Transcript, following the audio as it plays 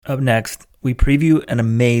Up next, we preview an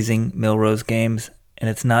amazing Millrose Games, and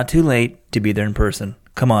it's not too late to be there in person.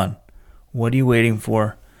 Come on. What are you waiting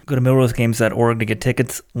for? Go to millrosegames.org to get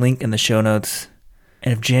tickets, link in the show notes.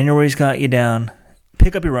 And if January's got you down,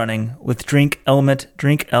 pick up your running with Drink Element,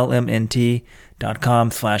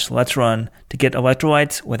 drinklmnt.com/let's run to get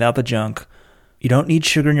electrolytes without the junk. You don't need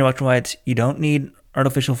sugar in your electrolytes. You don't need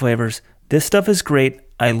artificial flavors. This stuff is great.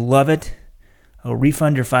 I love it. I'll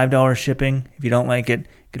refund your $5 shipping. If you don't like it,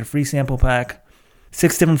 get a free sample pack.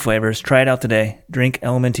 6 different flavors. Try it out today.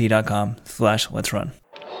 drinklmnt.com/let's run.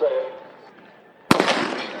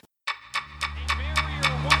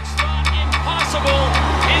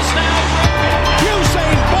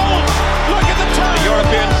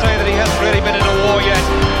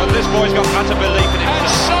 Boy's got utter belief in himself. And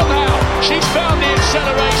somehow she's found the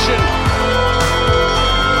acceleration.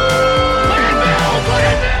 Look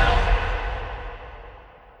at now.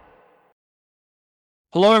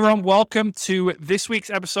 Hello everyone, welcome to this week's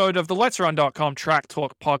episode of the Let'sRun.com Track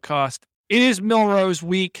Talk podcast. It is Millrose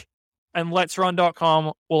week, and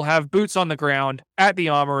Let'sRun.com will have boots on the ground at the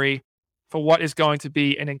Armory for what is going to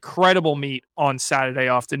be an incredible meet on Saturday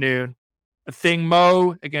afternoon. Athing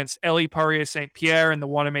Mu against Ellie Purrier St. Pierre in the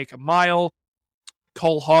Wanamaker Mile.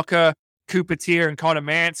 Cole Hocker, Cooper Tier, and Connor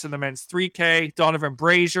Mance in the men's 3K. Donovan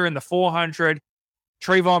Brazier in the 400.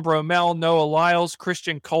 Trayvon Bromell, Noah Lyles,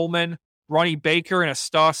 Christian Coleman, Ronnie Baker in a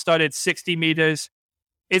star-studded 60 meters.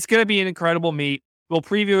 It's going to be an incredible meet. We'll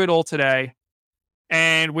preview it all today.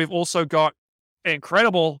 And we've also got an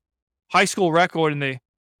incredible high school record in the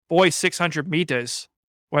boys 600 meters,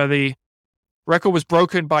 where the record was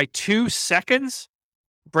broken by 2 seconds.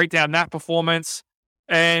 Break down that performance.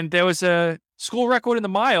 And there was a school record in the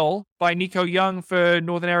mile by Nico Young for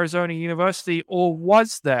Northern Arizona University, or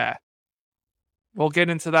was there? We'll get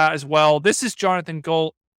into that as well. This is Jonathan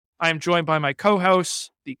Gault. I am joined by my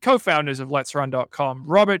co-hosts, the co-founders of Let'sRun.com,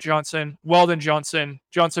 Robert Johnson, Weldon Johnson.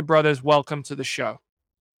 Johnson Brothers, welcome to the show.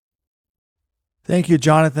 Thank you,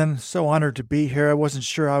 Jonathan. So honored to be here. I wasn't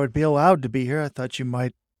sure I would be allowed to be here. I thought you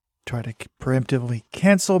might try to preemptively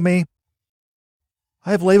cancel me.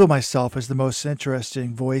 I have labeled myself as the most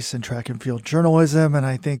interesting voice in track and field journalism, and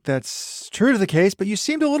I think that's true to the case, but you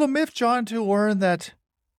seemed a little miffed, John, to learn that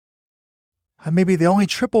I may be the only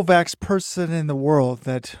triple vax person in the world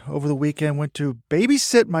that over the weekend went to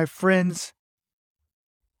babysit my friend's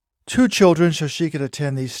 2 children so she could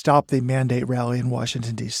attend the Stop the Mandate rally in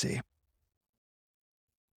Washington, D.C.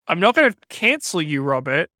 I'm not going to cancel you,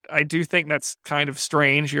 Robert. I do think that's kind of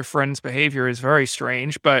strange. Your friend's behavior is very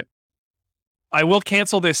strange, but I will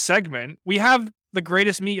cancel this segment. We have the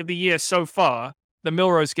greatest meet of the year so far, the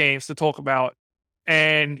Millrose Games, to talk about,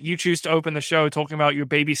 and you choose to open the show talking about your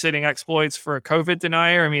babysitting exploits for a COVID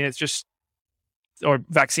denier. I mean, it's just, or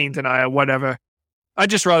vaccine denier, whatever. I'd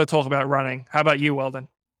just rather talk about running. How about you, Weldon?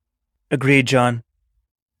 Agreed, John.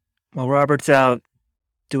 While Robert's out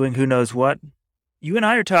doing who knows what, you and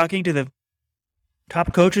I are talking to the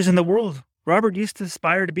top coaches in the world. Robert used to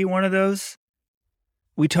aspire to be one of those.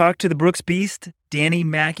 We talked to the Brooks Beast, Danny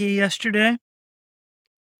Mackey, yesterday.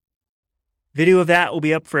 Video of that will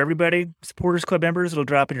be up for everybody. Supporters Club members, it'll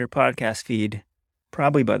drop in your podcast feed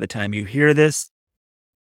probably by the time you hear this.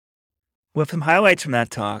 We'll have some highlights from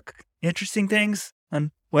that talk. Interesting things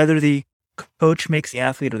on whether the coach makes the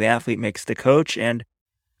athlete or the athlete makes the coach. And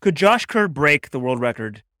could Josh Kerr break the world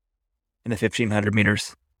record in the 1,500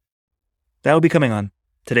 meters? That will be coming on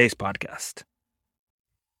today's podcast.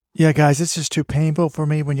 Yeah, guys, it's just too painful for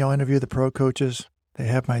me when y'all interview the pro coaches. They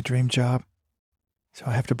have my dream job, so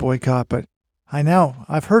I have to boycott. But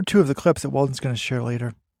I've heard 2 of the clips that Weldon's going to share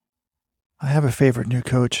later. I have a favorite new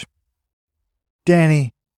coach.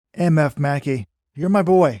 Danny M.F. Mackey, you're my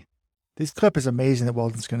boy. This clip is amazing that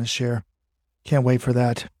Weldon's going to share. Can't wait for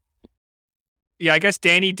that. Yeah, I guess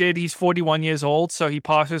Danny did. He's 41 years old, so he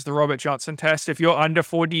passes the Robert Johnson test. If you're under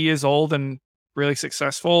 40 years old and really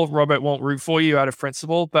successful, Robert won't root for you out of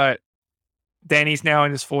principle, but Danny's now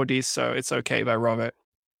in his 40s, so it's okay by Robert.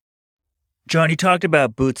 John, you talked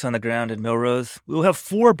about boots on the ground in Millrose. We'll have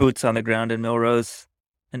 4 boots on the ground in Millrose,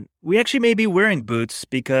 and we actually may be wearing boots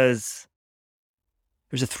because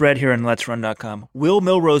there's a thread here on Let'sRun.com. Will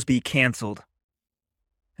Millrose be canceled?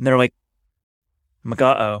 And they're like,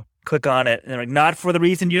 uh-oh. Click on it, and they're like, not for the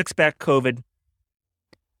reason you expect, COVID.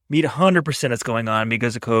 Meet 100% is going on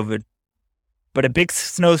because of COVID. But a big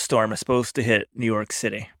snowstorm is supposed to hit New York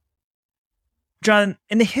City. John,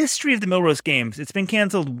 in the history of the Millrose Games, it's been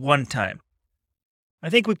canceled 1 time.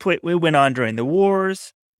 I think we went on during the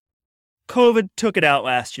wars. COVID took it out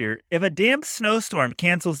last year. If a damn snowstorm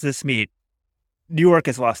cancels this meet, New York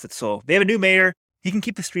has lost its soul. They have a new mayor. He can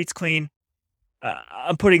keep the streets clean.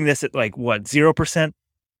 I'm putting this at like, what, 0%?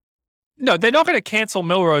 No, they're not going to cancel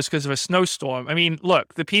Millrose because of a snowstorm. I mean,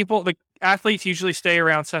 look, the athletes usually stay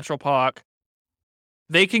around Central Park.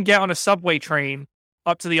 They can get on a subway train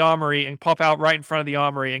up to the Armory and pop out right in front of the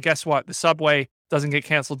Armory. And guess what? The subway doesn't get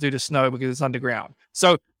canceled due to snow because it's underground.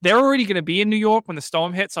 So they're already going to be in New York when the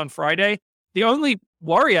storm hits on Friday. The only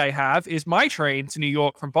worry I have is my train to New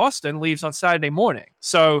York from Boston leaves on Saturday morning.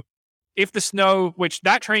 So if the snow, which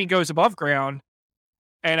that train goes above ground,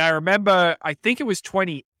 and I remember, I think it was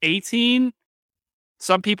 2018,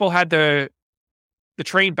 some people had the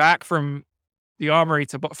train back from the Armory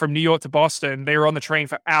from New York to Boston. They were on the train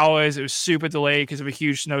for hours. It was super delayed because of a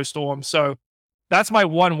huge snowstorm. So that's my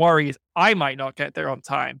one worry is I might not get there on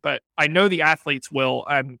time, but I know the athletes will.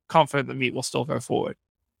 I'm confident the meet will still go forward.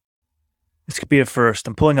 This could be a first.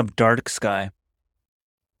 I'm pulling up Dark Sky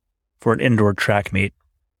for an indoor track meet.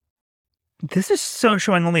 This is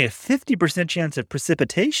showing only a 50% chance of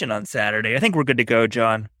precipitation on Saturday. I think we're good to go,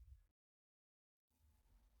 John.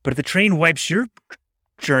 But if the train wipes your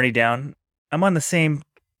journey down, I'm on the same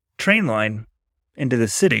train line into the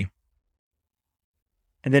city.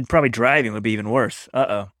 And then probably driving would be even worse.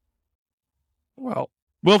 Uh-oh. Well,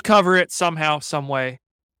 we'll cover it somehow, some way.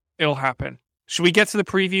 It'll happen. Should we get to the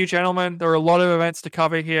preview, gentlemen? There are a lot of events to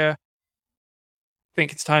cover here. I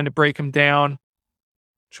think it's time to break them down.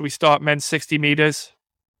 Should we start men's 60 meters?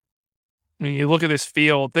 I mean, you look at this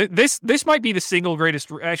field. This might be the single greatest.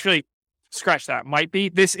 Actually, scratch that. Might be.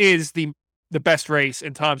 This is the best race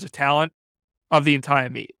in terms of talent of the entire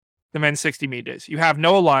meet. The men's 60 meters. You have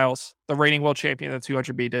Noah Lyles, the reigning world champion of the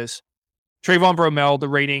 200 meters. Trayvon Bromell, the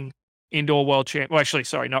reigning indoor world champion. Well, actually,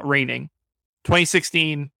 sorry, not reigning.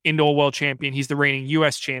 2016 indoor world champion. He's the reigning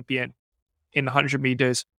U.S. champion in the 100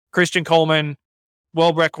 meters. Christian Coleman,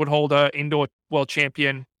 world record holder, indoor world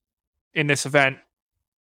champion in this event.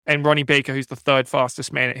 And Ronnie Baker, who's the third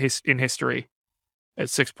fastest man in history at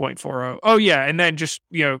 6.40. Oh, yeah. And then just,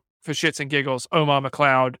 for shits and giggles, Omar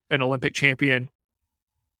McLeod, an Olympic champion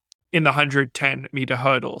in the 110 meter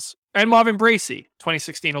hurdles. And Marvin Bracey,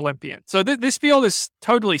 2016 Olympian. So this field is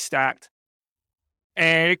totally stacked.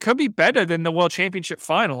 And it could be better than the World Championship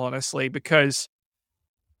final, honestly, because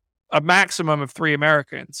a maximum of 3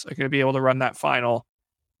 Americans are going to be able to run that final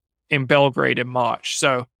in Belgrade in March.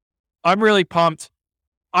 So I'm really pumped.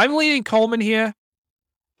 I'm leading Coleman here.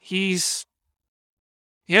 He's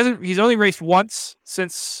only raced once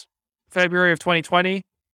since February of 2020,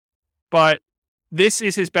 but this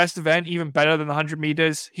is his best event, even better than the 100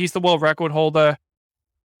 meters. He's the world record holder.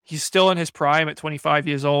 He's still in his prime at 25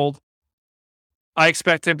 years old. I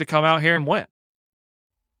expect him to come out here and win.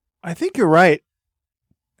 I think you're right.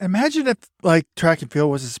 Imagine if track and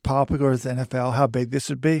field was as popular as the NFL, how big this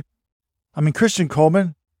would be. I mean, Christian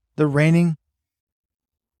Coleman, the reigning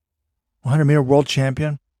 100-meter world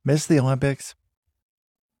champion, missed the Olympics.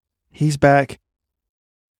 He's back.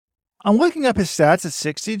 I'm looking up his stats at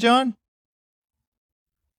 60, John.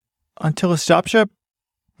 Until a Stop Shop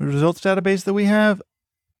results database that we have,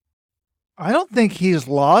 I don't think he's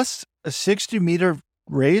lost a 60-meter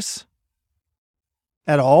race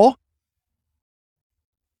at all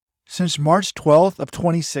since March 12th of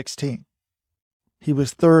 2016. He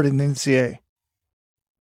was third in the NCAA.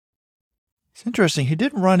 It's interesting. He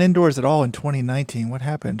didn't run indoors at all in 2019. What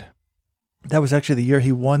happened? That was actually the year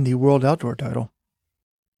he won the world outdoor title.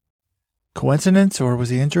 Coincidence, or was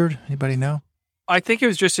he injured? Anybody know? I think it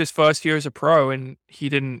was just his first year as a pro, and he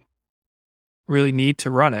didn't really need to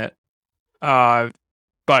run it. It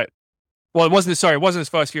wasn't his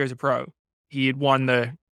first year as a pro. He had won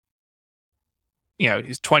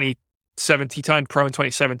his 2017, he turned pro in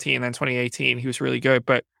 2017, and then 2018, he was really good.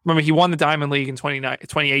 But remember, he won the Diamond League in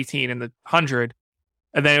 2018 in the 100,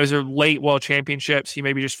 and then it was a late World Championships. He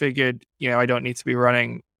maybe just figured, I don't need to be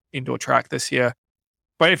running indoor track this year.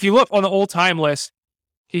 But if you look on the all-time list,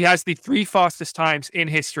 he has the 3 fastest times in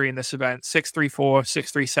history in this event, 6:34,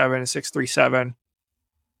 6:37, and 6:37.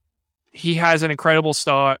 He has an incredible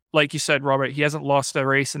start. Like you said, Robert, he hasn't lost a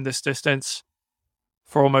race in this distance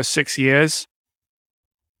for almost 6 years.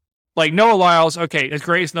 Like Noah Lyles, okay, as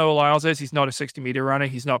great as Noah Lyles is, he's not a 60-meter runner.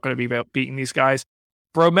 He's not going to be beating these guys.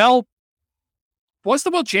 Bromell was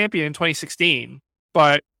the world champion in 2016,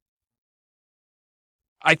 but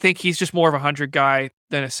I think he's just more of a 100 guy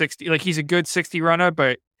than a 60. Like, he's a good 60 runner,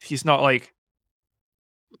 but he's not like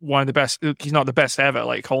one of the best. He's not the best ever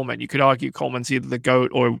like Coleman. You could argue Coleman's either the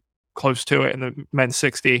GOAT or close to it in the men's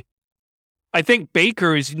 60. I think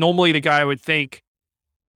Baker is normally the guy I would think,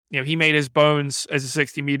 he made his bones as a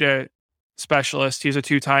 60-meter specialist. He was a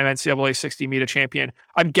 2-time NCAA 60-meter champion.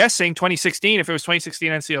 I'm guessing 2016, if it was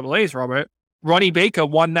 2016 NCAAs, Robert, Ronnie Baker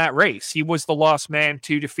won that race. He was the last man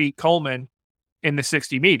to defeat Coleman in the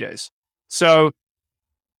 60 meters. So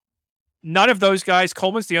none of those guys,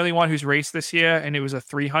 Coleman's the only one who's raced this year, and it was a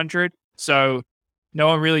 300. So no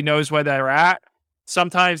one really knows where they're at.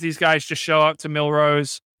 Sometimes these guys just show up to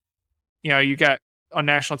Millrose. You get on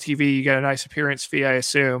national TV, you get a nice appearance fee, I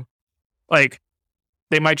assume. Like,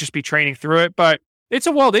 they might just be training through it, but it's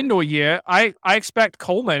a World Indoor year. I expect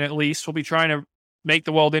Coleman, at least, will be trying to make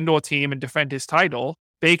the World Indoor team and defend his title.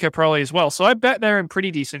 Baker probably as well. So I bet they're in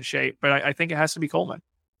pretty decent shape, but I think it has to be Coleman.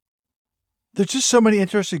 There's just so many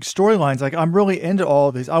interesting storylines. Like, I'm really into all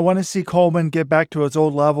of these. I want to see Coleman get back to his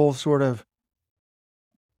old level, sort of.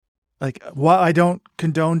 Like, while I don't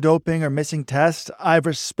condone doping or missing tests, I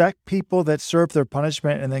respect people that serve their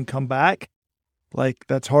punishment and then come back. Like,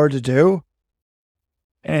 that's hard to do.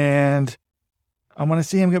 And I want to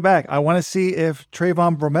see him get back. I want to see if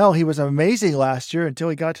Trayvon Bromell, he was amazing last year until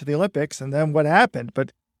he got to the Olympics, and then what happened.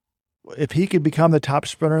 But if he could become the top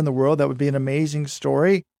sprinter in the world, that would be an amazing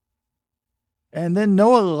story. And then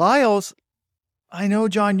Noah Lyles, I know,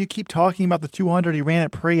 John, you keep talking about the 200. He ran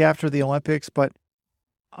it pre after the Olympics, but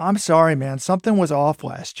I'm sorry, man. Something was off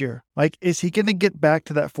last year. Like, is he going to get back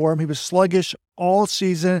to that form? He was sluggish all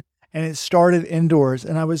season, and it started indoors.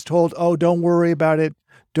 And I was told, oh, don't worry about it.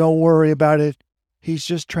 Don't worry about it. He's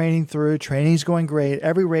just training through. Training's going great.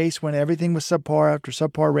 Every race, when everything was subpar after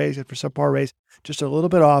subpar race after subpar race, just a little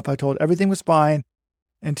bit off, I told everything was fine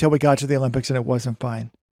until we got to the Olympics and it wasn't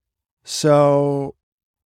fine. So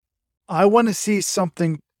I want to see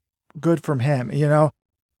something good from him,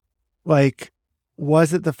 Like,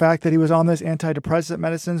 was it the fact that he was on those antidepressant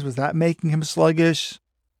medicines? Was that making him sluggish?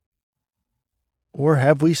 Or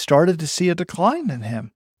have we started to see a decline in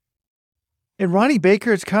him? And Ronnie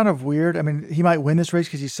Baker, it's kind of weird. I mean, he might win this race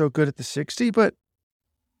because he's so good at the 60, but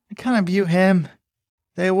I kind of view him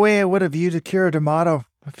the way I would have viewed Akira D'Amato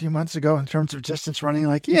a few months ago in terms of distance running.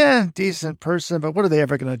 Like, yeah, decent person, but what are they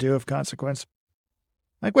ever going to do of consequence?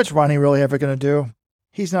 Like, what's Ronnie really ever going to do?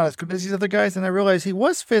 He's not as good as these other guys, and I realized he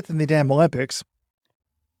was fifth in the damn Olympics.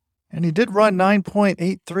 And he did run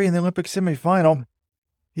 9.83 in the Olympic semifinal.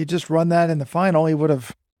 He just run that in the final, he would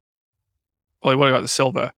have... Well, he would have got the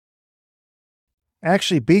silver.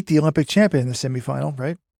 Actually beat the Olympic champion in the semifinal,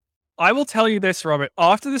 right? I will tell you this, Robert.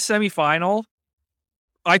 After the semifinal,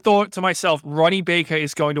 I thought to myself, Ronnie Baker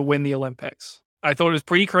is going to win the Olympics. I thought it was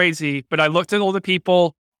pretty crazy, but I looked at all the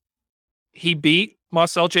people. He beat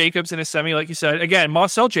Marcel Jacobs in a semi, like you said. Again,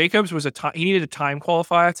 Marcel Jacobs he needed a time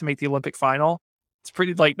qualifier to make the Olympic final. It's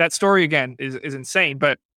pretty, like, that story again is insane,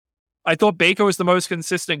 but I thought Baker was the most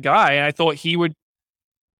consistent guy, and I thought he would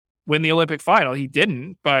win the Olympic final. He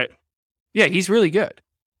didn't, but yeah, he's really good.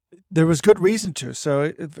 There was good reason to.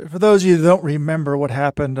 So for those of you who don't remember what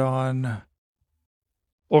happened on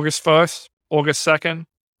August 1st, August 2nd,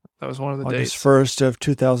 that was one of the days. August 1st of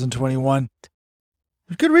 2021.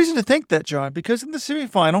 There's good reason to think that, John, because in the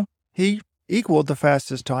semifinal, he equaled the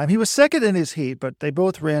fastest time. He was second in his heat, but they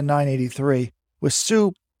both ran 9:83 with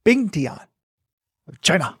Su Bingtian of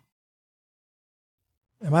China.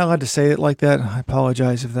 Am I allowed to say it like that? I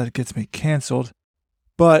apologize if that gets me canceled.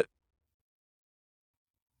 But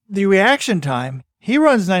the reaction time, he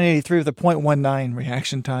runs 9:83 with a 0.19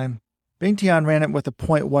 reaction time. Bingtian ran it with a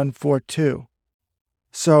 0.142.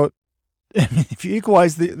 So, I mean, if you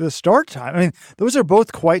equalize the start time, I mean, those are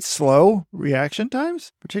both quite slow reaction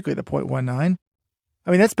times, particularly the 0.19.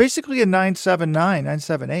 I mean, that's basically a 9.79,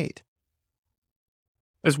 9.78.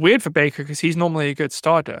 It's weird for Baker because he's normally a good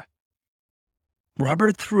starter.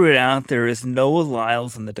 Robert threw it out there as Noah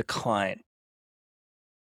Lyles in the decline.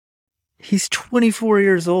 He's 24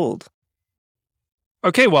 years old.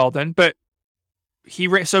 Okay, well then, but he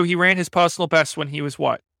ran his personal best when he was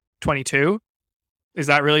what, 22? Is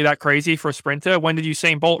that really that crazy for a sprinter? When did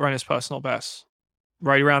Usain Bolt run his personal best?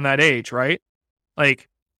 Right around that age, right? Like,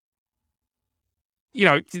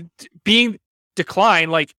 being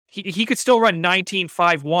declined, like he could still run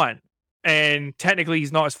 19.51, and technically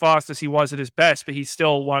he's not as fast as he was at his best, but he's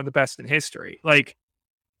still one of the best in history. Like,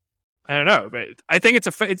 I don't know, but I think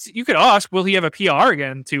it's you could ask, will he have a PR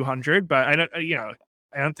again in 200? But I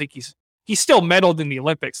don't think he's still medaled in the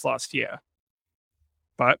Olympics last year.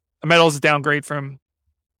 But a medal is a downgrade from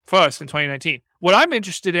first in 2019. What I'm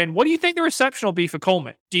interested in, what do you think the reception will be for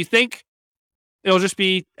Coleman? Do you think it'll just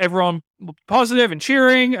be everyone positive and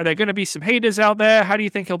cheering? Are there going to be some haters out there? How do you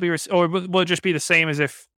think he'll be or will it just be the same as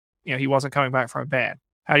if he wasn't coming back from a ban?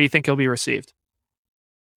 How do you think he'll be received?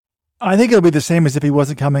 I think it'll be the same as if he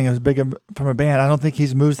wasn't coming as big from a ban. I don't think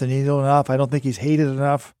he's moved the needle enough. I don't think he's hated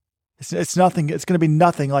enough. It's nothing. It's going to be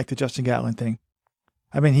nothing like the Justin Gatlin thing.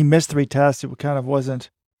 I mean, he missed 3 tests. It kind of wasn't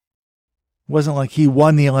wasn't like he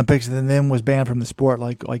won the Olympics and then was banned from the sport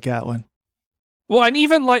like Gatlin. Well, and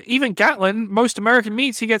even Gatlin, most American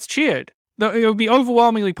meets, he gets cheered. It would be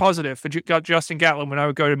overwhelmingly positive for Justin Gatlin when I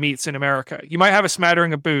would go to meets in America. You might have a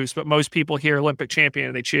smattering of boos, but most people hear Olympic champion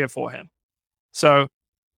and they cheer for him. So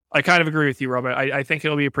I kind of agree with you, Robert. I think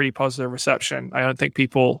it'll be a pretty positive reception. I don't think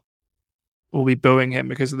people will be booing him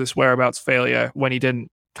because of this whereabouts failure when he didn't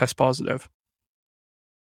test positive.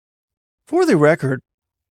 For the record,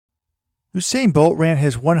 Usain Bolt ran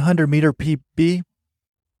his 100-meter PB at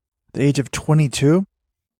the age of 22.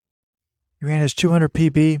 He ran his 200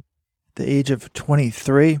 PB at the age of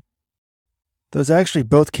 23. Those actually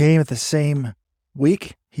both came at the same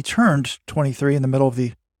week. He turned 23 in the middle of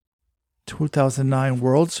the 2009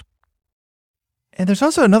 Worlds. And there's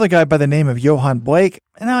also another guy by the name of Johan Blake.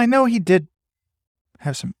 And I know he did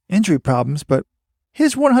have some injury problems, but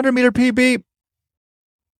his 100-meter PB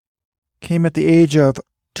came at the age of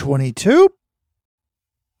 22.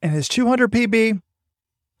 And his 200 PB,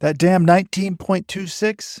 that damn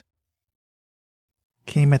 19.26,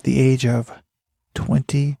 came at the age of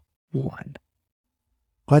 21.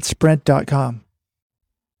 LetSprint.com.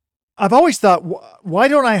 I've always thought, why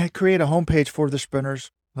don't I create a homepage for the sprinters?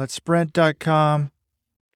 LetSprint.com.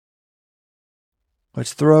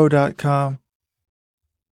 Let'sThrow.com.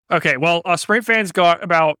 Okay, well, our sprint fans got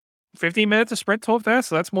about 15 minutes of sprint talk there,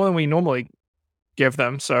 so that's more than we normally give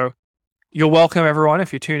them. So you're welcome, everyone,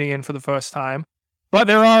 if you're tuning in for the first time. But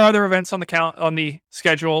there are other events on the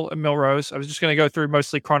schedule at Millrose. I was just going to go through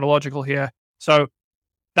mostly chronological here. So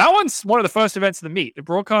that one's one of the first events of the meet. The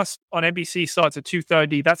broadcast on NBC starts at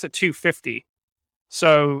 2:30. That's at 2:50.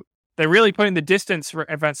 So they're really putting the distance for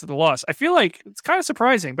events at the last. I feel like it's kind of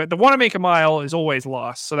surprising, but the Want to Make a Mile is always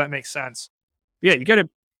lost, so that makes sense. Yeah, you got to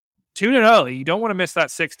tune in early. You don't want to miss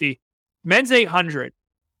that 60. Men's 800.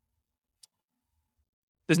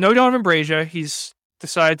 There's no Donovan Brazier. He's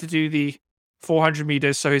decided to do the 400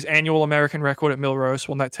 meters, so his annual American record at Millrose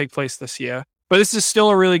will not take place this year. But this is still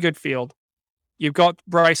a really good field. You've got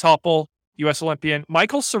Bryce Hoppel, U.S. Olympian,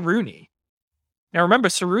 Michael Saruni. Now remember,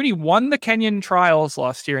 Saruni won the Kenyan trials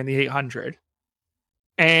last year in the 800.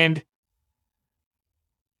 And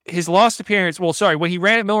his last appearance, when he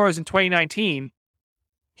ran at Millrose in 2019,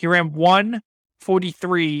 he ran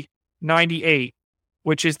 1:43.98,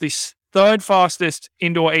 which is the third fastest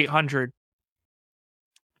indoor 800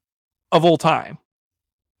 of all time.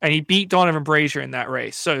 And he beat Donovan Brazier in that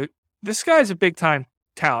race. So this guy's a big-time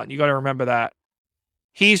talent. You got to remember that.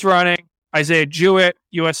 He's running. Isaiah Jewett,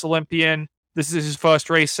 U.S. Olympian. This is his first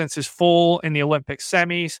race since his fall in the Olympic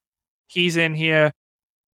semis. He's in here.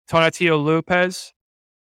 Tonatio Lopez,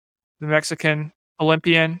 the Mexican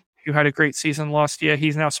Olympian who had a great season last year.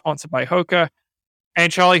 He's now sponsored by Hoka.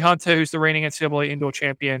 And Charlie Hunter, who's the reigning NCAA indoor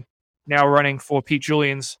champion, now running for Pete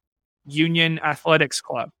Julian's Union Athletics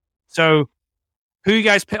Club. So who you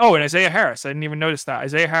guys pick? Oh, and Isaiah Harris. I didn't even notice that.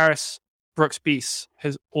 Isaiah Harris, Brooks Beast,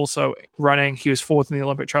 is also running. He was fourth in the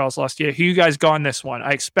Olympic trials last year. Who you guys got in this one?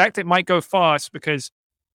 I expect it might go fast because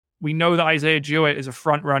we know that Isaiah Jewett is a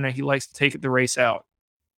front runner. He likes to take the race out.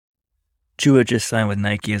 Jewett just signed with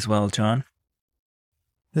Nike as well, John.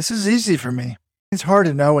 This is easy for me. It's hard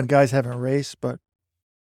to know when guys haven't raced, but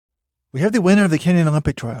we have the winner of the Kenyan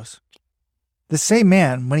Olympic trials. The same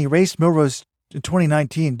man, when he raced Millrose in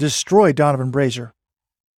 2019, destroyed Donovan Brazier.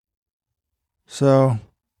 So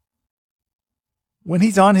when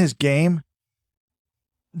he's on his game,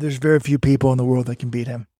 there's very few people in the world that can beat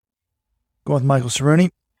him. Going with Michael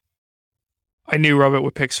Saruni. I knew Robert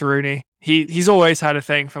would pick Saruni. He's always had a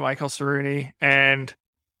thing for Michael Saruni, and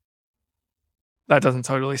that doesn't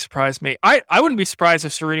totally surprise me. I wouldn't be surprised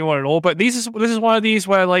if Saruni won at all, but this is one of these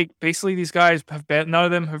where, like, basically these guys none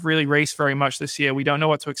of them have really raced very much this year. We don't know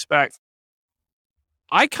what to expect.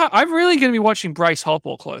 I'm really going to be watching Bryce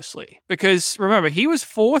Hoppel closely because, remember, he was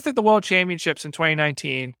fourth at the World Championships in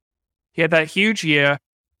 2019. He had that huge year.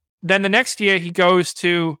 Then the next year, he goes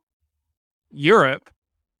to Europe,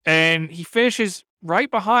 and he finishes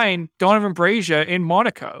right behind Donovan Brazier in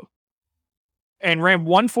Monaco and ran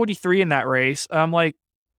 1:43 in that race. I'm like,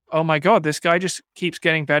 oh my God, this guy just keeps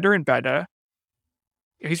getting better and better.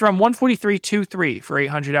 He's run 1:43.23 for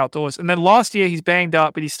 800 outdoors. And then last year, he's banged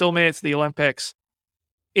up, but he still made it to the Olympics.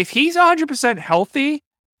 If he's 100% healthy,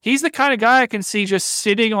 he's the kind of guy I can see just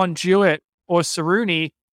sitting on Jewett or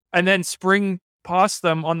Saruni and then spring past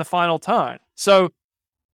them on the final turn. So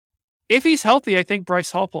if he's healthy, I think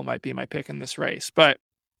Bryce Hoppel might be my pick in this race. But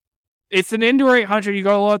it's an indoor 800. You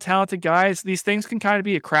got a lot of talented guys. These things can kind of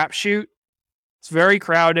be a crapshoot. It's very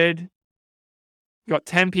crowded. You got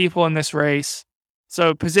 10 people in this race.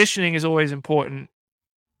 So positioning is always important.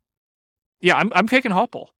 Yeah, I'm picking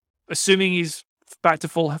Hoppel. assuming he's back to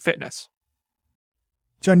full fitness.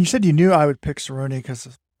 John, you said you knew I would pick Cerrone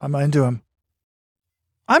because I'm into him.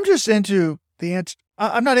 I'm just into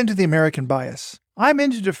I'm not into the American bias. I'm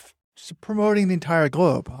into promoting the entire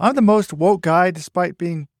globe. I'm the most woke guy, despite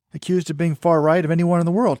being accused of being far right of anyone in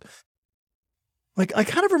the world. Like, I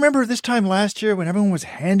kind of remember this time last year when everyone was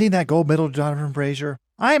handing that gold medal to Jonathan Frazier.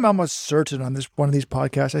 I am almost certain on one of these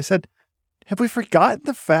podcasts, I said, have we forgotten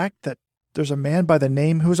the fact that there's a man by the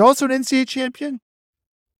name who is also an NCAA champion?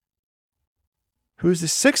 Who's the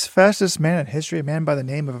 6th fastest man in history, a man by the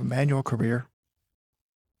name of Emmanuel Career.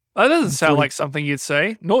 That doesn't sound like something you'd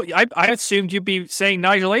say. No, I assumed you'd be saying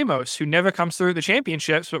Nigel Amos, who never comes through the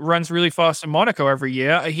championships, but runs really fast in Monaco every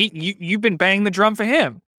year. You've been banging the drum for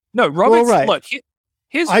him. No, Roberts, well, right. Look,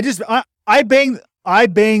 I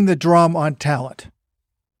bang the drum on talent.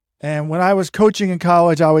 And when I was coaching in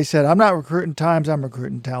college, I always said, I'm not recruiting times, I'm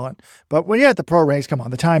recruiting talent. But when you're at the pro ranks, come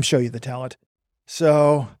on, the times show you the talent.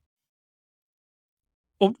 So...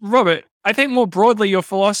 Well, Robert, I think more broadly, your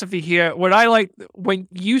philosophy here, what I like, when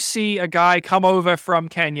you see a guy come over from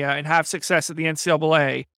Kenya and have success at the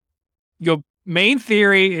NCAA, your main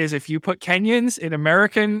theory is if you put Kenyans in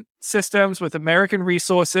American systems with American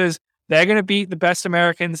resources, they're going to beat the best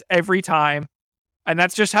Americans every time. And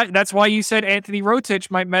that's why you said Anthony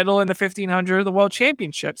Rotich might medal in the 1500 of the World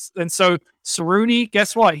Championships. And so Cerrone,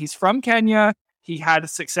 guess what? He's from Kenya. He had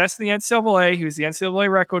success in the NCAA. He was the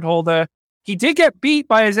NCAA record holder. He did get beat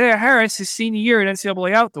by Isaiah Harris his senior year at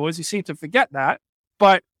NCAA Outdoors. You seem to forget that.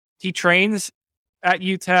 But he trains at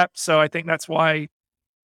UTEP, so I think that's why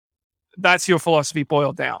that's your philosophy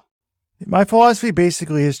boiled down. My philosophy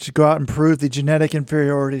basically is to go out and prove the genetic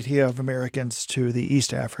inferiority of Americans to the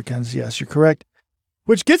East Africans. Yes, you're correct.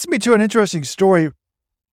 Which gets me to an interesting story.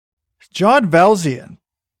 John Valzian.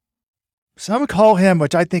 Some call him,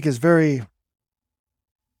 which I think is very...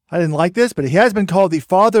 I didn't like this, but he has been called the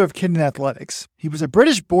father of Kenyan athletics. He was a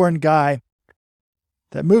British-born guy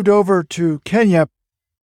that moved over to Kenya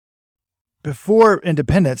before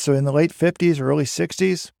independence, so in the late 50s or early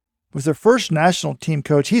 60s, was their first national team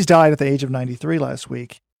coach. He's died at the age of 93 last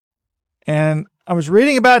week. And I was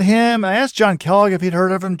reading about him. I asked John Kellogg if he'd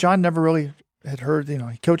heard of him. John never really had heard, he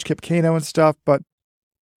coached Kip Keino and stuff, but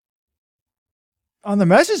on the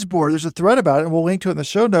message board, there's a thread about it, and we'll link to it in the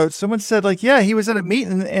show notes. Someone said, he was at a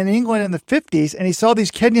meeting in England in the 50s, and he saw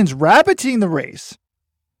these Kenyans rabbiting the race.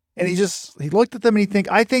 And he looked at them and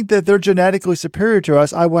I think that they're genetically superior to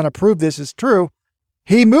us. I want to prove this is true.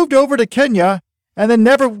 He moved over to Kenya and then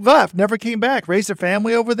never left, never came back, raised a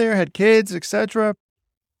family over there, had kids, etc.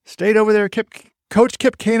 Stayed over there, coached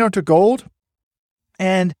Kip Keino to gold.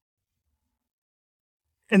 And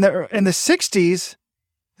in the 60s,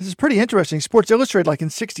 this is pretty interesting. Sports Illustrated, like in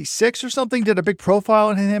 66 or something, did a big profile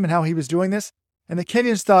on him and how he was doing this. And the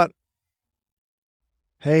Kenyans thought,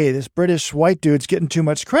 hey, this British white dude's getting too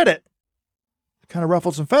much credit. It kind of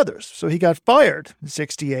ruffled some feathers. So he got fired in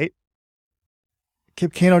 68.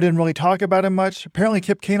 Kip Keino didn't really talk about him much. Apparently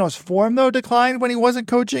Kip Keino's form, though, declined when he wasn't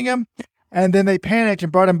coaching him. And then they panicked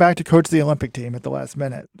and brought him back to coach the Olympic team at the last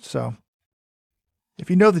minute. So if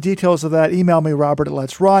you know the details of that, email me, Robert at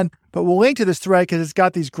Let's Run. But we'll link to this thread because it's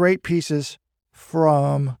got these great pieces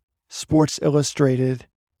from Sports Illustrated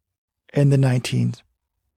in the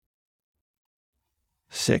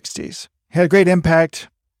 1960s. Had a great impact.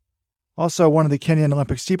 Also, one of the Kenyan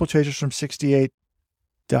Olympic steeplechasers from 68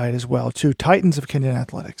 died as well. Two titans of Kenyan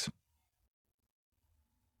athletics.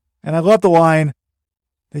 And I love the line.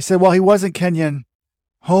 They said, well, he wasn't Kenyan.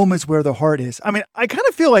 Home is where the heart is. I mean, I kind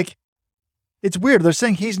of feel like it's weird. They're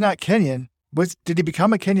saying he's not Kenyan. Did he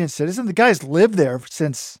become a Kenyan citizen? The guy's lived there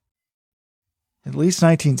since at least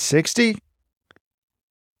 1960.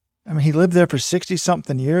 I mean, he lived there for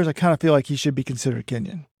 60-something years. I kind of feel like he should be considered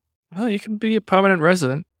Kenyan. Well, you can be a permanent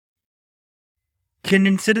resident.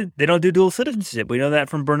 Kenyan citizen, they don't do dual citizenship. We know that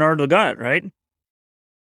from Bernard Lagat, right?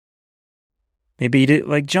 Maybe you did,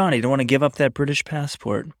 like Johnny, don't want to give up that British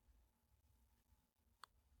passport.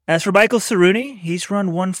 As for Michael Cerrone, he's run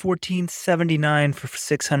 1:14.79 for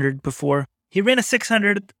 600 before. He ran a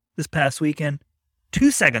 600 this past weekend,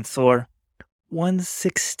 2 seconds slower,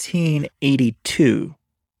 1:16.82.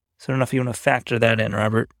 So I don't know if you want to factor that in,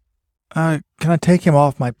 Robert. Can I take him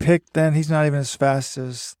off my pick then? He's not even as fast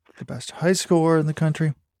as the best high schooler in the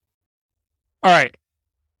country. All right.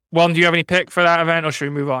 Well, do you have any pick for that event, or should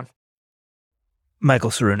we move on?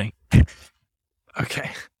 Michael Cerrone.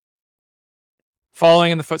 Okay.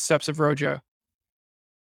 Following in the footsteps of Rojo.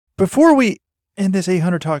 Before we end this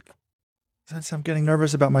 800 talk, since I'm getting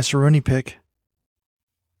nervous about my Cerrone pick,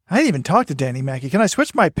 I didn't even talk to Danny Mackey. Can I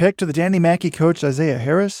switch my pick to the Danny Mackey coach, Isaiah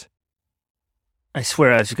Harris? I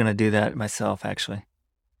swear I was going to do that myself, actually.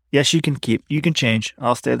 Yes, you can change.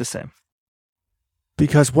 I'll stay the same.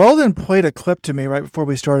 Because Weldon played a clip to me right before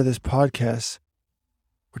we started this podcast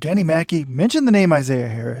where Danny Mackey mentioned the name Isaiah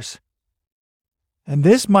Harris. And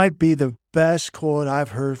this might be the best quote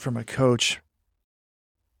I've heard from a coach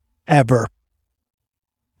ever.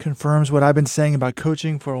 Confirms what I've been saying about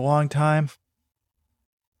coaching for a long time.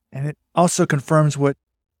 And it also confirms what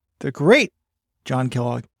the great John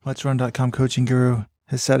Kellogg, Let'sRun.com coaching guru,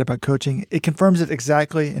 has said about coaching. It confirms it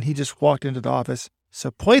exactly, and he just walked into the office. So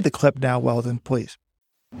play the clip now, Weldon, please.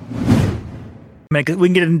 We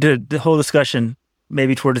can get into the whole discussion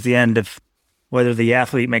maybe towards the end of whether the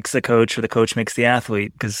athlete makes the coach or the coach makes the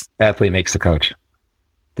athlete. Because athlete makes the coach.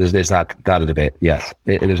 There's not a debate. Yes,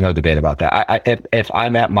 there's no debate about that. If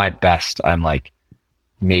I'm at my best, I'm like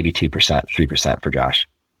maybe 2%, 3% for Josh.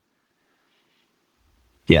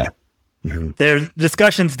 Yeah. Mm-hmm. Their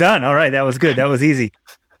discussion's done. All right, that was good. That was easy.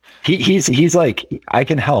 He's like, I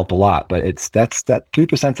can help a lot, but that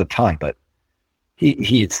 3%'s a ton. But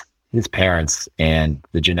he's his parents and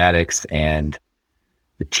the genetics and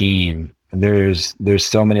the team. And there's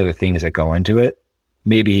so many other things that go into it.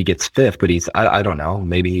 Maybe he gets fifth, but I don't know.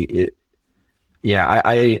 Maybe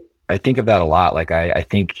I think of that a lot. Like I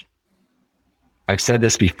think I've said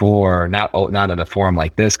this before, not in a forum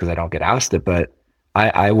like this because I don't get asked it, but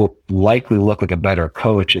I will likely look like a better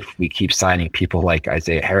coach if we keep signing people like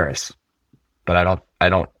Isaiah Harris. But I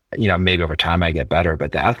don't, maybe over time I get better,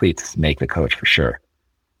 but the athletes make the coach for sure.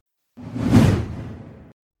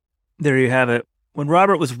 There you have it. When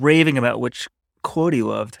Robert was raving about which quote he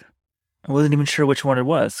loved, I wasn't even sure which one it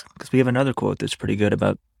was, because we have another quote that's pretty good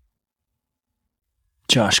about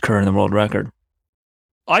Josh Kerr and the world record.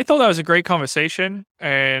 I thought that was a great conversation,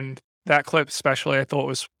 and that clip especially, I thought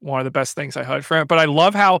was one of the best things I heard from it. But I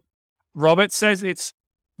love how Robert says it's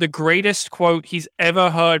the greatest quote he's ever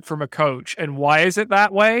heard from a coach. And why is it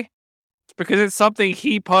that way? It's because it's something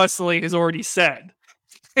he personally has already said.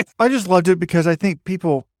 I just loved it because I think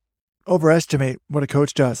people overestimate what a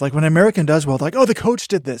coach does. Like when an American does well, they're like, oh, the coach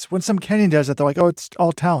did this. When some Kenyan does it, they're like, oh, it's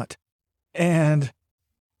all talent. And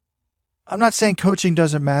I'm not saying coaching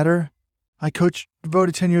doesn't matter. I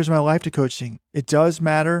devoted 10 years of my life to coaching. It does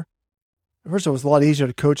matter. First of all, it was a lot easier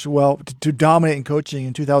to coach well, to dominate in coaching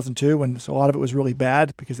in 2002 when a lot of it was really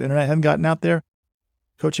bad because the internet hadn't gotten out there.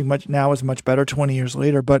 Coaching now is much better 20 years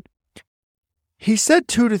later, but he said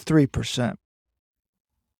 2 to 3%.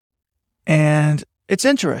 And it's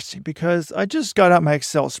interesting because I just got out my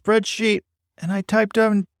Excel spreadsheet and I typed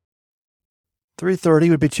in 330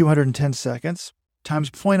 would be 210 seconds times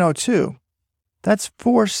 0.02. That's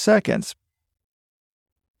 4 seconds.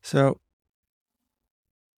 So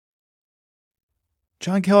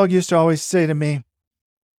John Kellogg used to always say to me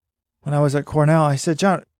when I was at Cornell, I said,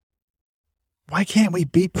 John, why can't we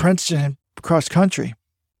beat Princeton cross country?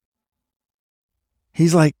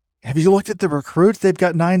 He's like, have you looked at the recruits? They've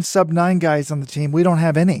got 9 sub-9 guys on the team. We don't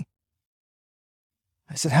have any.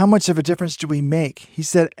 I said, how much of a difference do we make? He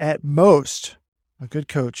said, at most, a good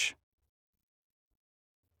coach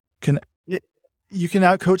you can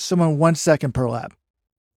outcoach someone 1 second per lap.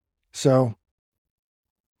 So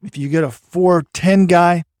if you get a 4:10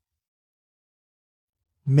 guy,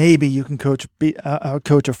 maybe you can outcoach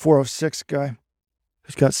a 4:06 guy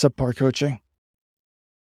who's got subpar coaching.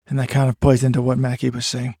 And that kind of plays into what Mackey was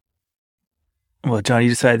saying. Well, John, you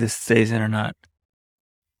decide this stays in or not.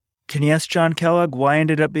 Can you ask John Kellogg why he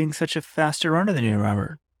ended up being such a faster runner than you,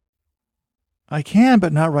 Robert? I can,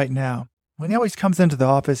 but not right now. When he always comes into the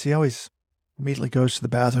office, he always immediately goes to the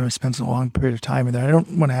bathroom and spends a long period of time in there. I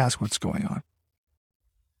don't want to ask what's going on.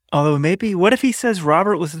 Although maybe, what if he says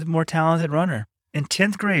Robert was the more talented runner? In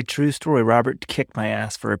 10th grade, true story, Robert kicked my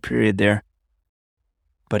ass for a period there.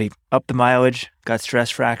 But he upped the mileage, got stress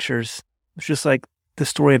fractures. It was just like the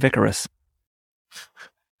story of Icarus.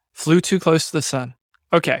 Flew too close to the sun.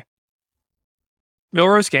 Okay.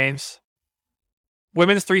 Millrose Games.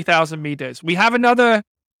 Women's 3,000 meters. We have another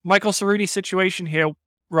Michael Cerruti situation here,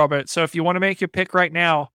 Robert. So if you want to make your pick right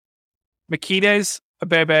now, Makides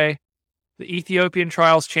Abebe, the Ethiopian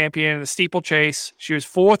trials champion in the steeplechase. She was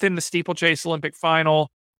 4th in the steeplechase Olympic final.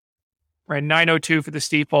 Ran 9:02 for the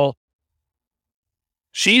steeple.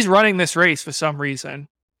 She's running this race for some reason.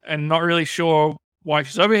 And not really sure why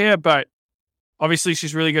she's over here, but obviously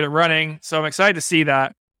she's really good at running. So I'm excited to see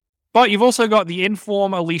that. But you've also got the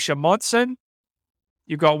in-form Alicia Monson.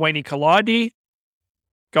 You've got Wayne Kaladi.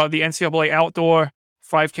 Got the NCAA Outdoor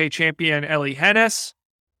 5K champion Ellie Hennis.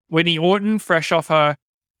 Whitney Orton, fresh off her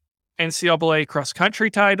NCAA cross-country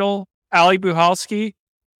title. Ali Buhalski,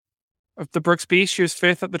 of the Brooks Beast. She was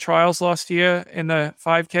 5th at the trials last year in the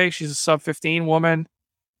 5K. She's a sub-15 woman.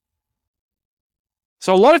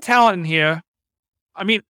 So a lot of talent in here. I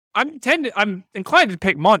mean, I'm inclined to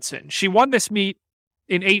pick Monson. She won this meet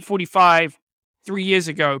in 8:45 3 years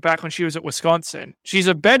ago, back when she was at Wisconsin. She's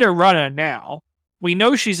a better runner now. We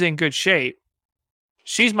know she's in good shape.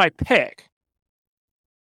 She's my pick.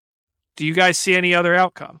 Do you guys see any other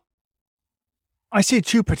outcome? I see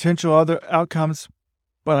 2 potential other outcomes,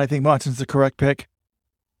 but I think Monson's the correct pick.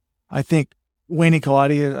 I think Wayne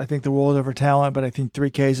Kaladi, I think the world of her talent, but I think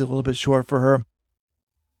 3K is a little bit short for her.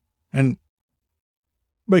 And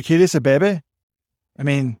Makeda Sebebe, I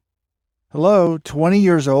mean, hello, 20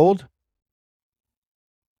 years old.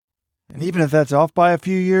 And even if that's off by a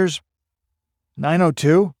few years,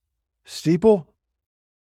 902, steeple,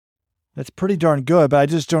 that's pretty darn good, but I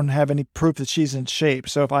just don't have any proof that she's in shape.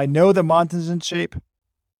 So if I know that Monson's in shape,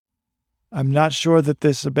 I'm not sure that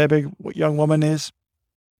this Sebebe young woman is.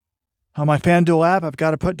 On my FanDuel app, I've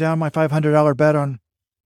got to put down my $500 bet on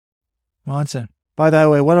Monson. By the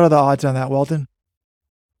way, what are the odds on that, Weldon?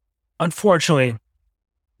 Unfortunately,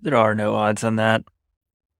 there are no odds on that.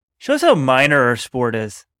 Shows how minor our sport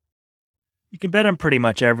is. You can bet on pretty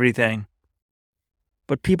much everything.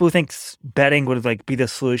 But people who think betting would be the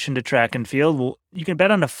solution to track and field, well, you can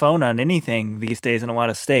bet on a phone on anything these days in a lot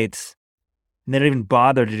of states. And they don't even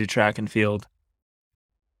bother to do track and field.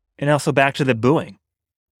 And also back to the booing.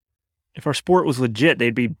 If our sport was legit,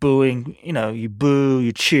 they'd be booing, you boo,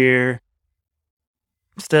 you cheer.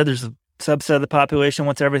 Instead, there's a subset of the population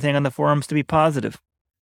wants everything on the forums to be positive.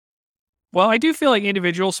 Well, I do feel like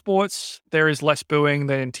individual sports, there is less booing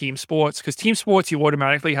than in team sports, because team sports, you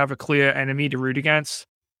automatically have a clear enemy to root against.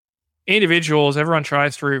 Individuals, everyone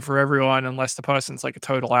tries to root for everyone unless the person's like a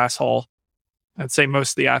total asshole. I'd say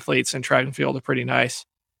most of the athletes in track and field are pretty nice.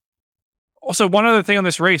 Also, one other thing on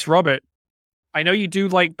this race, Robert, I know you do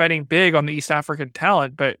like betting big on the East African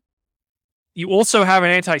talent, but you also have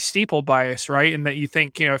an anti-steeple bias, right? In that you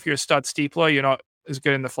think, if you're a stud steepler, you're not as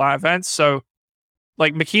good in the flat events. So,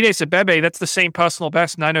 like Makeda Sebebe, that's the same personal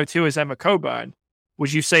best 902 as Emma Coburn.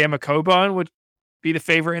 Would you say Emma Coburn would be the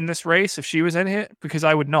favorite in this race if she was in it? Because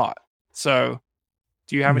I would not. So,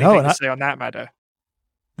 do you have anything to say on that matter?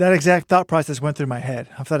 That exact thought process went through my head.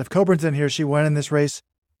 I thought if Coburn's in here, she won in this race.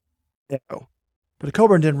 No. But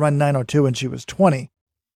Coburn didn't run 902 when she was 20.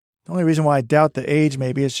 The only reason why I doubt the age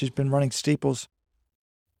maybe is she's been running steeples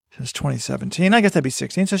since 2017. I guess that'd be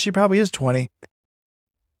 16, so she probably is 20.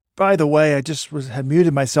 By the way, I just had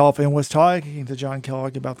muted myself and was talking to John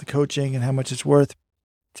Kellogg about the coaching and how much it's worth.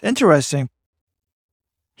 It's interesting.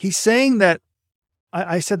 He's saying that,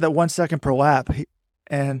 I said that 1 second per lap,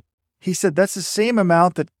 and he said that's the same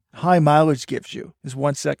amount that high mileage gives you, is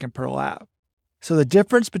 1 second per lap. So the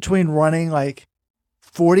difference between running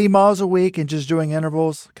 40 miles a week and just doing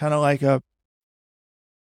intervals, kind of like a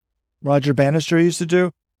Roger Bannister used to